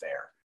treated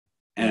fair.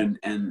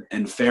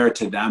 And fair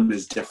to them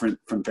is different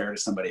from fair to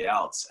somebody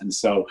else. And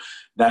so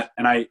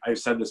I've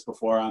said this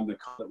before on the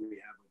call that we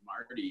have with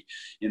Marty,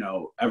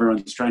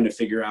 everyone's trying to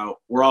figure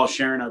out, we're all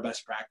sharing our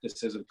best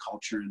practices of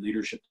culture and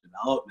leadership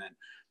development.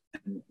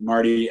 And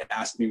Marty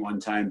asked me one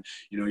time,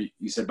 you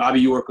said, Bobby,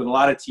 you work with a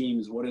lot of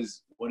teams. What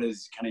is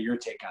kind of your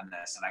take on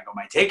this? And I go,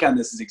 my take on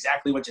this is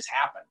exactly what just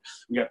happened.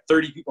 We got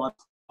 30 people on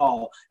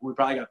call, and we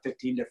probably got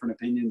 15 different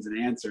opinions and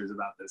answers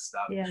about this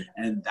stuff. Yeah.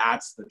 And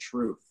that's the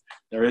truth.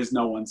 There is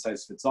no one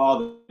size fits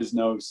all. There's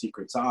no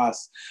secret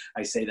sauce.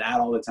 I say that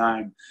all the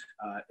time.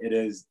 It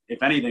is,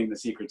 if anything, the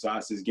secret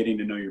sauce is getting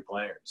to know your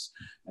players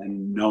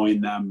and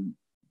knowing them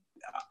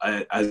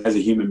as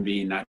a human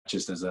being, not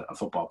just as a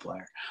football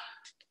player.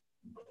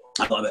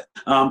 I love it.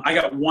 I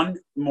got one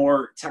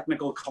more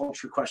technical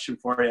culture question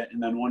for you,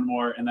 and then one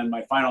more, and then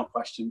my final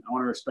question. I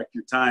want to respect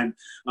your time.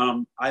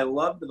 I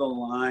loved the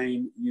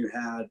line you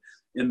had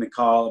in the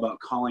call about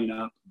calling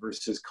up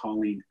versus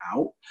calling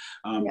out.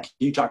 Can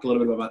you talk a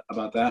little bit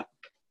about that?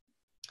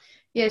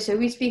 Yeah, so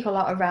we speak a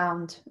lot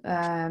around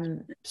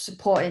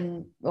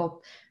supporting, or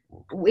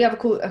we have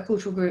a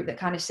cultural group that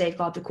kind of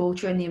safeguard the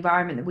culture and the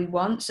environment that we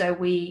want. So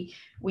we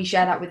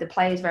share that with the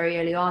players very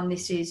early on.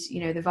 This is,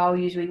 the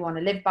values we want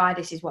to live by.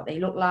 This is what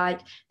they look like.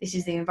 This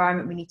is the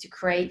environment we need to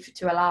create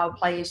to allow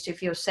players to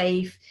feel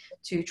safe,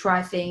 to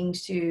try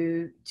things,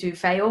 to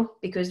fail,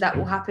 because that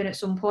will happen at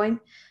some point.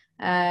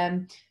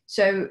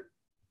 So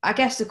I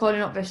guess the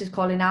calling up versus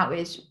calling out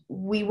is,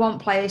 we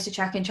want players to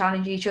check and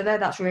challenge each other.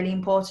 That's really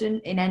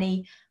important in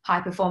any high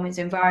performance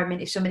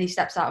environment. If somebody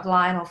steps out of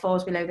line or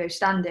falls below those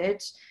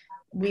standards,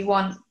 we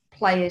want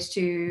players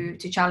to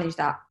challenge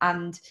that.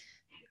 And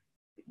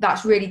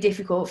that's really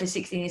difficult for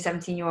 16 and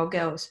 17-year-old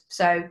girls.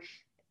 So,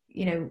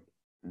 in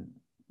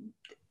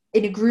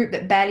a group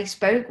that barely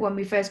spoke when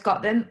we first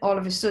got them, all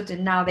of a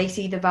sudden now they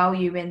see the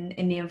value in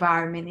the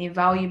environment,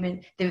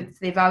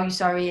 the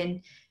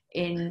value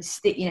in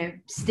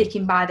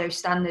sticking by those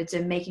standards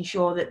and making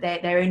sure that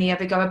they only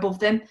ever go above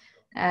them.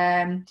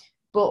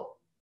 But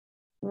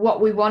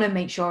what we want to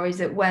make sure is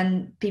that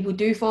when people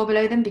do fall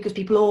below them, because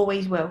people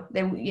always will,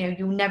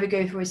 you'll never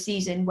go through a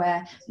season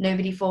where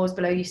nobody falls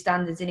below your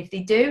standards. And if they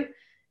do,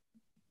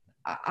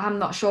 I'm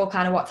not sure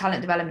kind of what talent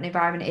development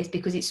environment is,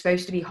 because it's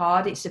supposed to be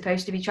hard. It's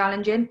supposed to be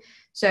challenging.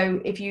 So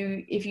if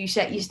you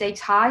set your stakes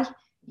high,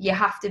 you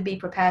have to be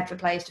prepared for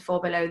players to fall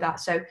below that.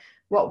 So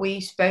what we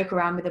spoke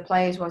around with the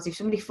players was, if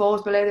somebody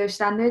falls below those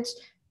standards,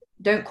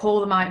 don't call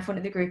them out in front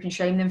of the group and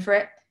shame them for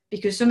it,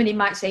 because somebody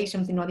might say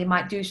something or they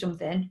might do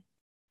something.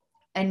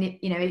 And,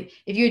 if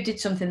you did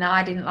something that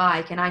I didn't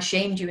like and I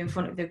shamed you in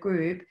front of the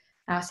group,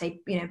 and I say,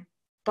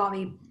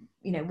 Bobby,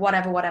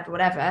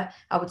 whatever,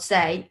 I would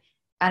say,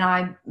 and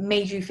I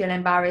made you feel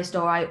embarrassed,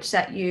 or I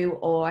upset you,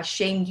 or I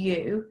shamed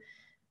you,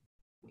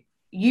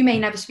 you may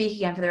never speak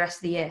again for the rest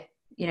of the year.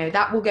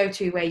 That will go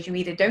two ways. You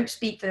either don't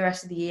speak for the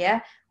rest of the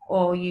year,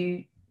 or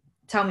you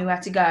tell me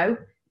where to go.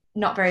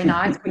 Not very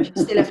nice, which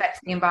still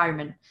affects the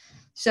environment.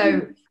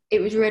 So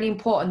it was really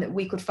important that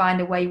we could find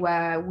a way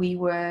where we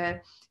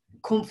were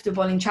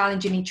comfortable in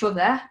challenging each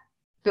other,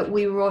 but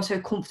we were also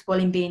comfortable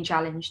in being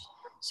challenged.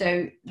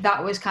 So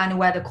that was kind of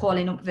where the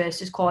calling up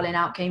versus calling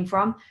out came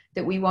from,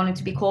 that we wanted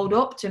to be called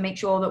up to make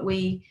sure that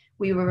we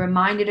were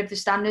reminded of the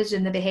standards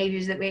and the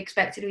behaviours that we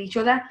expected of each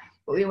other,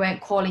 but we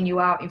weren't calling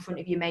you out in front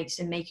of your mates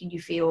and making you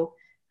feel,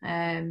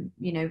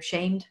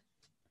 shamed.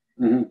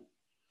 Mm-hmm.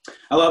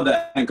 I love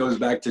that. It goes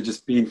back to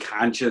just being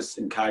conscious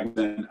and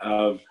cognizant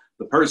of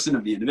the person,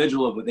 of the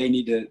individual, of what they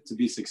need to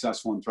be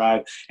successful and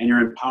thrive. And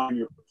you're empowering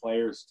your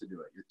players to do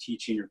it. You're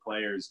teaching your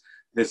players,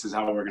 this is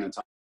how we're going to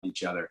talk to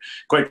each other.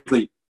 Quite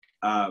quickly,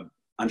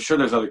 I'm sure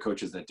there's other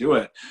coaches that do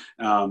it.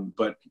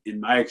 But in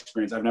my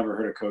experience, I've never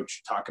heard a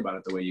coach talk about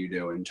it the way you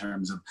do, in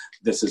terms of,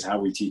 this is how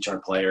we teach our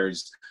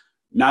players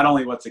not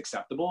only what's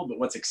acceptable, but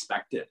what's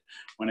expected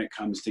when it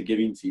comes to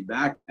giving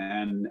feedback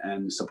and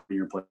supporting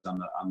your players on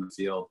the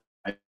field.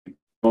 I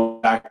go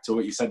back to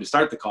what you said to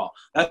start the call.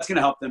 That's going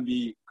to help them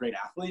be great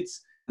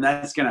athletes, and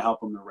that's going to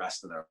help them the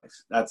rest of their life.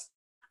 That's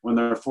when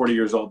they're 40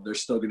 years old, they're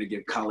still going to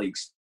give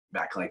colleagues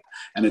back like,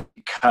 and it's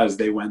because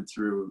they went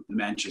through the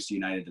Manchester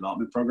United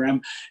development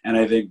program. And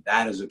I think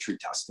that is a true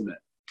testament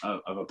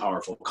of a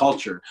powerful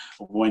culture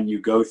when you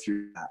go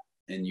through that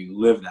and you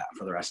live that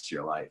for the rest of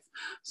your life.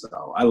 So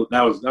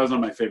that was one of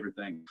my favorite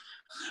things.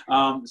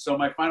 So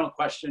my final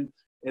question,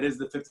 it is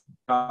the 50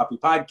 Coffee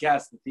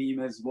Podcast. The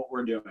theme is what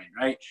we're doing,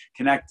 right?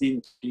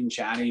 Connecting,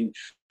 chatting,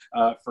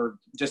 for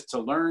just to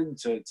learn,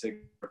 to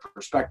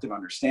perspective,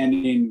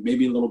 understanding,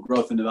 maybe a little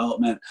growth and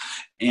development.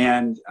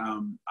 And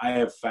I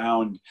have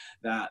found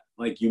that,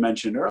 like you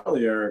mentioned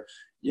earlier,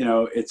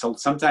 it's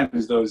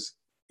sometimes those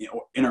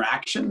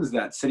interactions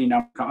that sitting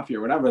down for coffee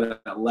or whatever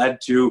that led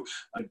to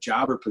a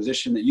job or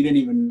position that you didn't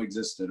even know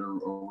existed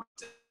or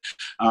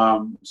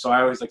so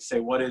I always like to say,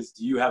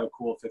 do you have a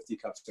cool 50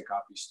 cups of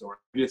coffee story?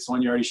 Maybe it's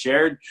one you already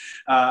shared,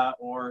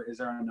 or is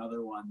there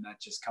another one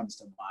that just comes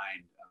to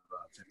mind of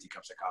a 50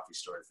 cups of coffee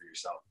story for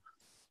yourself?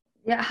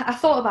 Yeah, I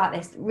thought about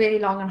this really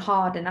long and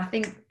hard, and I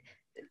think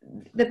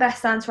the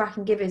best answer I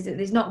can give is that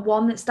there's not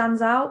one that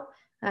stands out.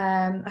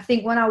 I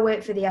think when I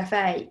worked for the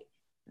FA,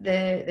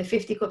 the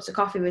 50 cups of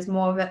coffee was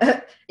more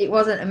of it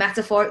wasn't a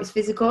metaphor, it was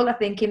physical. I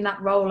think in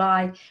that role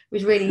I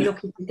was really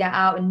lucky to get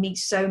out and meet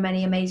so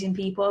many amazing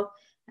people.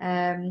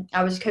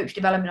 I was a coach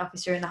development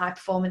officer in the high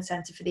performance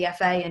centre for the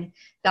FA, and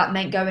that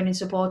meant going and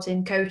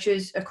supporting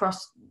coaches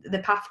across the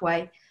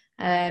pathway,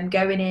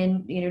 going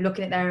in,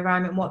 looking at their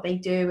environment, what they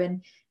do,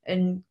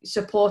 and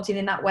supporting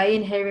in that way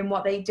and hearing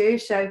what they do.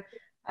 So,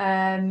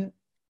 the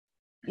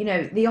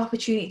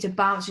opportunity to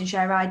bounce and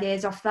share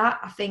ideas off that,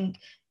 I think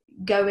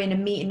going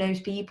and meeting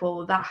those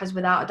people, that has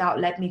without a doubt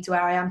led me to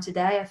where I am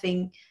today. I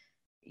think,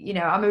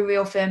 I'm a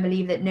real firm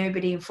believer that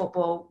nobody in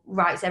football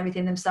writes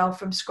everything themselves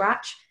from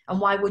scratch.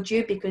 And why would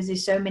you? Because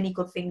there's so many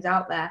good things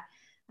out there.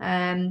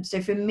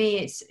 So for me,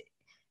 it's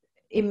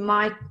in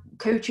my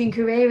coaching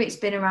career, it's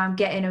been around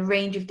getting a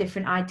range of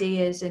different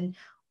ideas and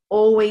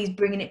always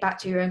bringing it back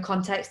to your own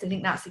context. I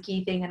think that's the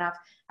key thing. And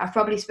I've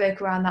probably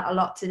spoke around that a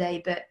lot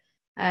today. But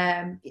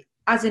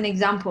as an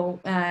example,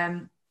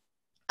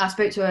 I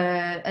spoke to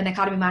an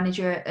academy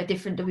manager at a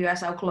different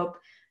WSL club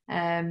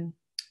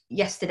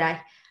yesterday,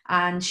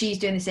 and she's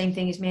doing the same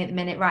thing as me at the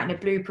minute, writing a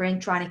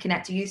blueprint, trying to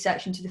connect a youth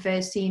section to the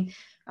first team.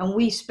 And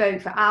we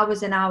spoke for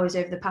hours and hours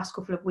over the past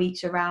couple of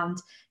weeks around,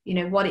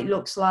 what it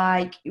looks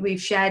like.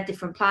 We've shared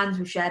different plans,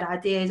 we've shared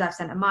ideas. I've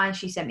sent her mine,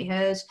 she sent me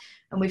hers,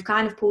 and we've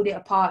kind of pulled it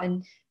apart.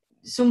 And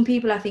some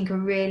people I think are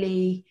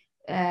really,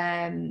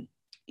 they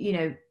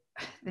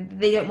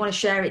don't want to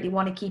share it, they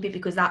want to keep it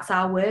because that's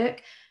our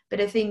work.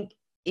 But I think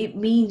it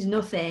means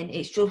nothing.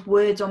 It's just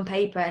words on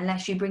paper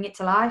unless you bring it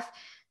to life.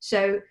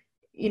 So,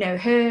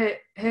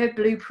 her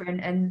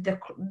blueprint and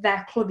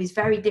their club is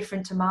very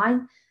different to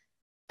mine,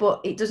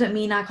 but it doesn't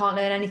mean I can't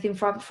learn anything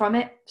from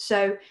it.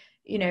 So,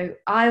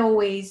 I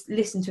always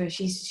listen to her.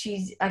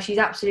 She's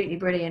absolutely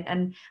brilliant,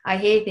 and I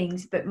hear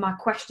things, but my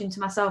question to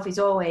myself is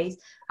always,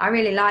 I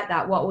really like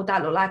that. What would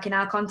that look like in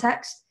our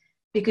context?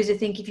 Because I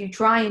think if you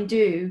try and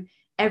do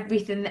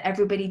everything that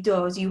everybody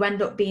does, you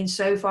end up being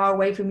so far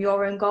away from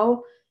your own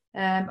goal.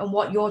 And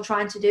what you're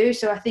trying to do.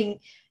 So I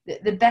think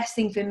the best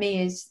thing for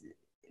me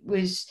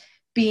was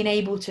being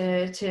able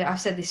to I've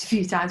said this a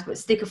few times, but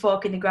stick a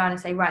fork in the ground and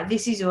say, right,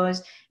 this is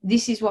us,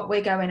 this is what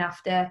we're going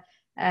after.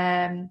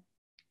 And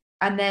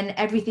then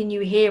everything you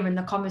hear and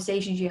the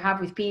conversations you have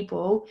with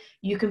people,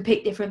 you can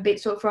pick different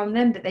bits up from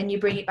them, but then you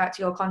bring it back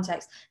to your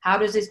context. How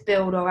does this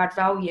build or add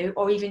value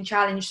or even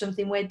challenge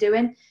something we're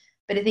doing?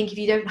 But I think if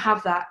you don't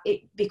have that,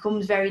 it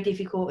becomes very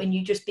difficult and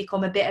you just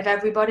become a bit of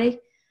everybody.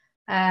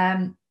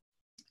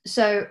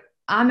 So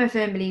I'm a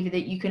firm believer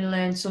that you can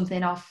learn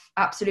something off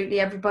absolutely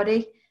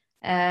everybody.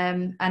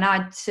 And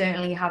I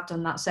certainly have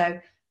done that. So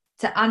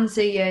to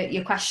answer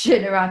your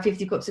question around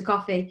 50 cups of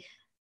coffee,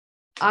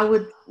 I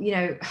would,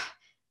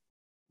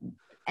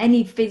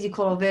 any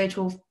physical or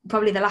virtual,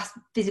 probably the last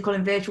physical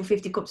and virtual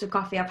 50 cups of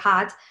coffee I've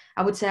had,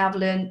 I would say I've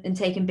learned and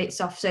taken bits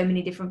off so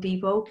many different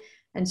people.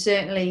 And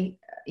certainly,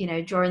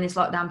 during this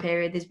lockdown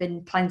period, there's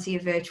been plenty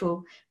of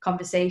virtual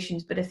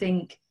conversations, but I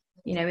think,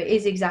 it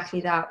is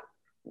exactly that.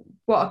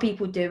 What are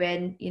people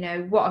doing?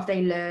 What have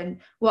they learned?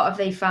 What have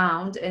they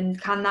found?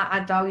 And can that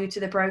add value to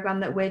the program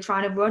that we're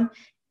trying to run?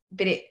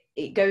 But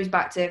it goes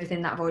back to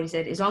everything that I've already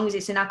said. As long as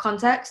it's in our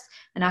context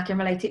and I can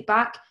relate it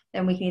back,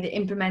 then we can either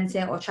implement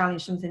it or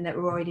challenge something that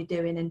we're already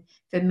doing. And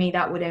for me,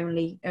 that would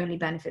only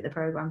benefit the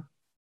program.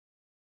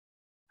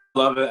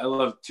 Love it. I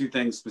love two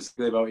things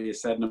specifically about what you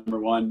said. Number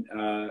one,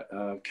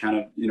 kind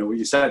of, what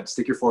you said,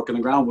 stick your fork in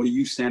the ground. What do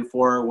you stand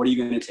for? What are you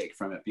going to take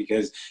from it?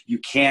 Because you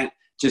can't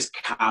just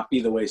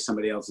copy the way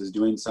somebody else is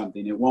doing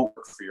something. It won't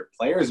work for your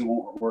players. It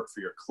won't work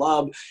for your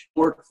club. It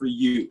won't work for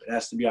you. It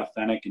has to be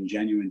authentic and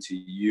genuine to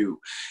you.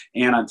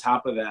 And on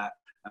top of that,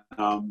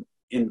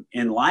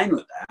 in line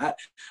with that,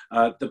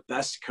 the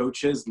best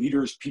coaches,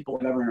 leaders, people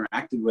I've ever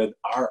interacted with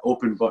are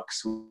open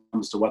books when it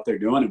comes to what they're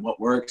doing and what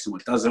works and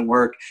what doesn't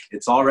work.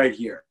 It's all right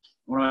here.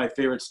 One of my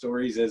favorite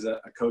stories is a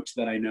coach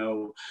that I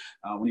know,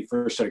 when he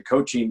first started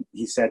coaching,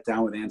 he sat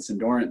down with Anson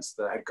Dorrance,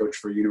 the head coach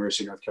for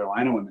University of North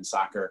Carolina women's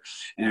soccer.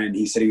 And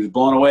he said he was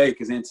blown away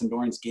because Anson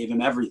Dorrance gave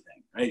him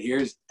everything. right?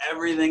 Here's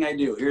everything I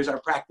do. Here's our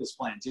practice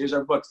plans. Here's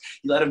our books.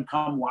 He let him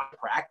come watch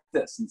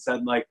practice and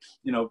said, like,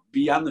 you know,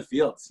 be on the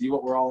field, see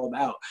what we're all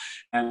about.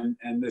 And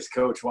this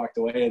coach walked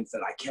away and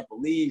said, I can't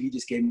believe he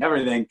just gave me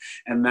everything.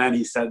 And then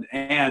he said,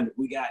 and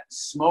we got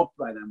smoked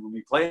by them when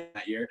we played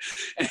that year.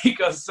 And he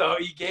goes, so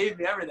he gave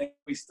me everything.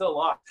 We still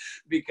lost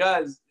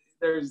because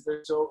there's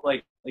so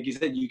like you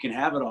said, you can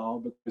have it all,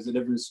 but there's a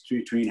difference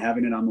between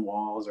having it on the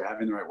walls or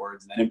having the right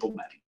words and then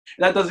implementing.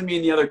 And that doesn't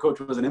mean the other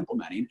coach wasn't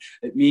implementing.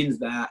 It means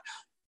that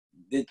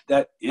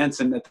that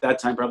Anson at that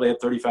time probably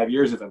had 35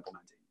 years of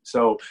implementing.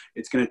 So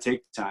it's going to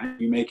take time.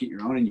 You make it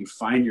your own and you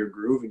find your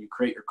groove and you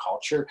create your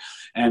culture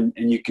and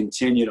you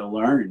continue to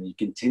learn and you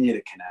continue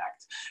to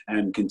connect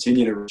and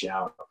continue to reach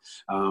out.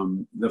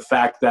 The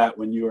fact that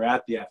when you were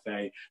at the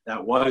FA,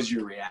 that was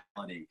your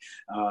reality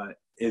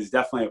is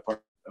definitely a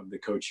part of the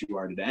coach you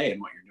are today and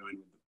what you're doing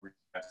with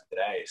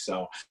today.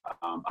 So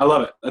I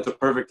love it. That's a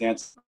perfect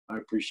answer. I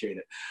appreciate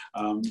it.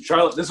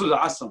 Charlotte, this was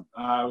awesome.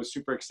 I was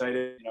super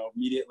excited, you know,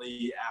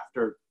 immediately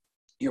after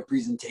your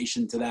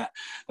presentation to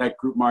that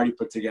group Marty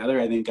put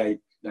together. I think I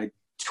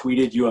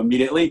tweeted you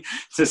immediately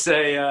to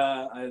say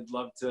I'd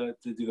love to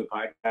do the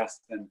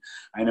podcast. And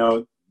I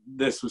know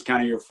this was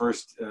kind of your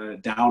first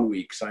down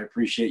week, so I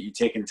appreciate you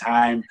taking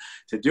time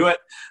to do it.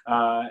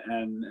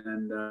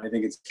 And I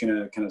think it's going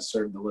to kind of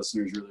serve the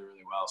listeners really,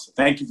 really well. So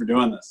thank you for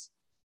doing this.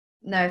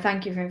 No,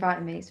 thank you for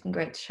inviting me. It's been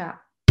great to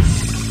chat.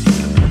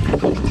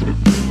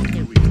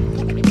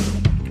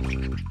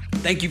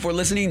 Thank you for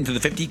listening to the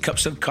 50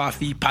 Cups of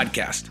Coffee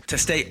podcast. To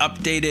stay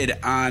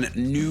updated on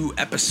new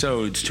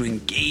episodes, to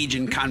engage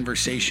in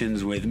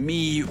conversations with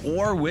me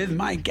or with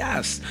my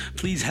guests,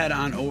 please head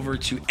on over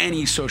to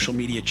any social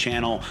media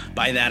channel.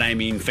 By that, I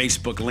mean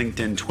Facebook,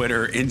 LinkedIn,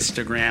 Twitter,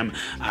 Instagram.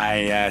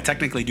 I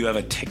technically do have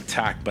a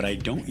TikTok, but I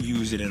don't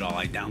use it at all.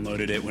 I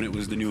downloaded it when it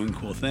was the new and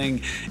cool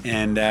thing,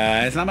 and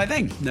it's not my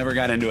thing. Never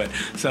got into it.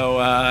 So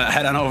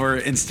head on over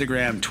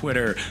Instagram,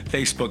 Twitter,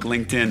 Facebook,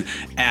 LinkedIn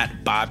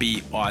at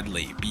Bobby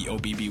Audley.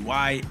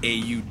 ObbyAudley.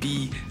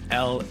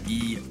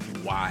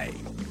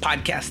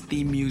 Podcast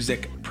theme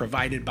music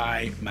provided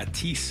by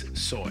Matisse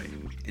Soy.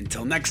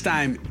 Until next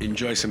time,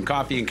 enjoy some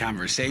coffee and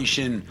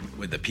conversation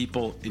with the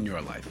people in your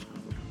life.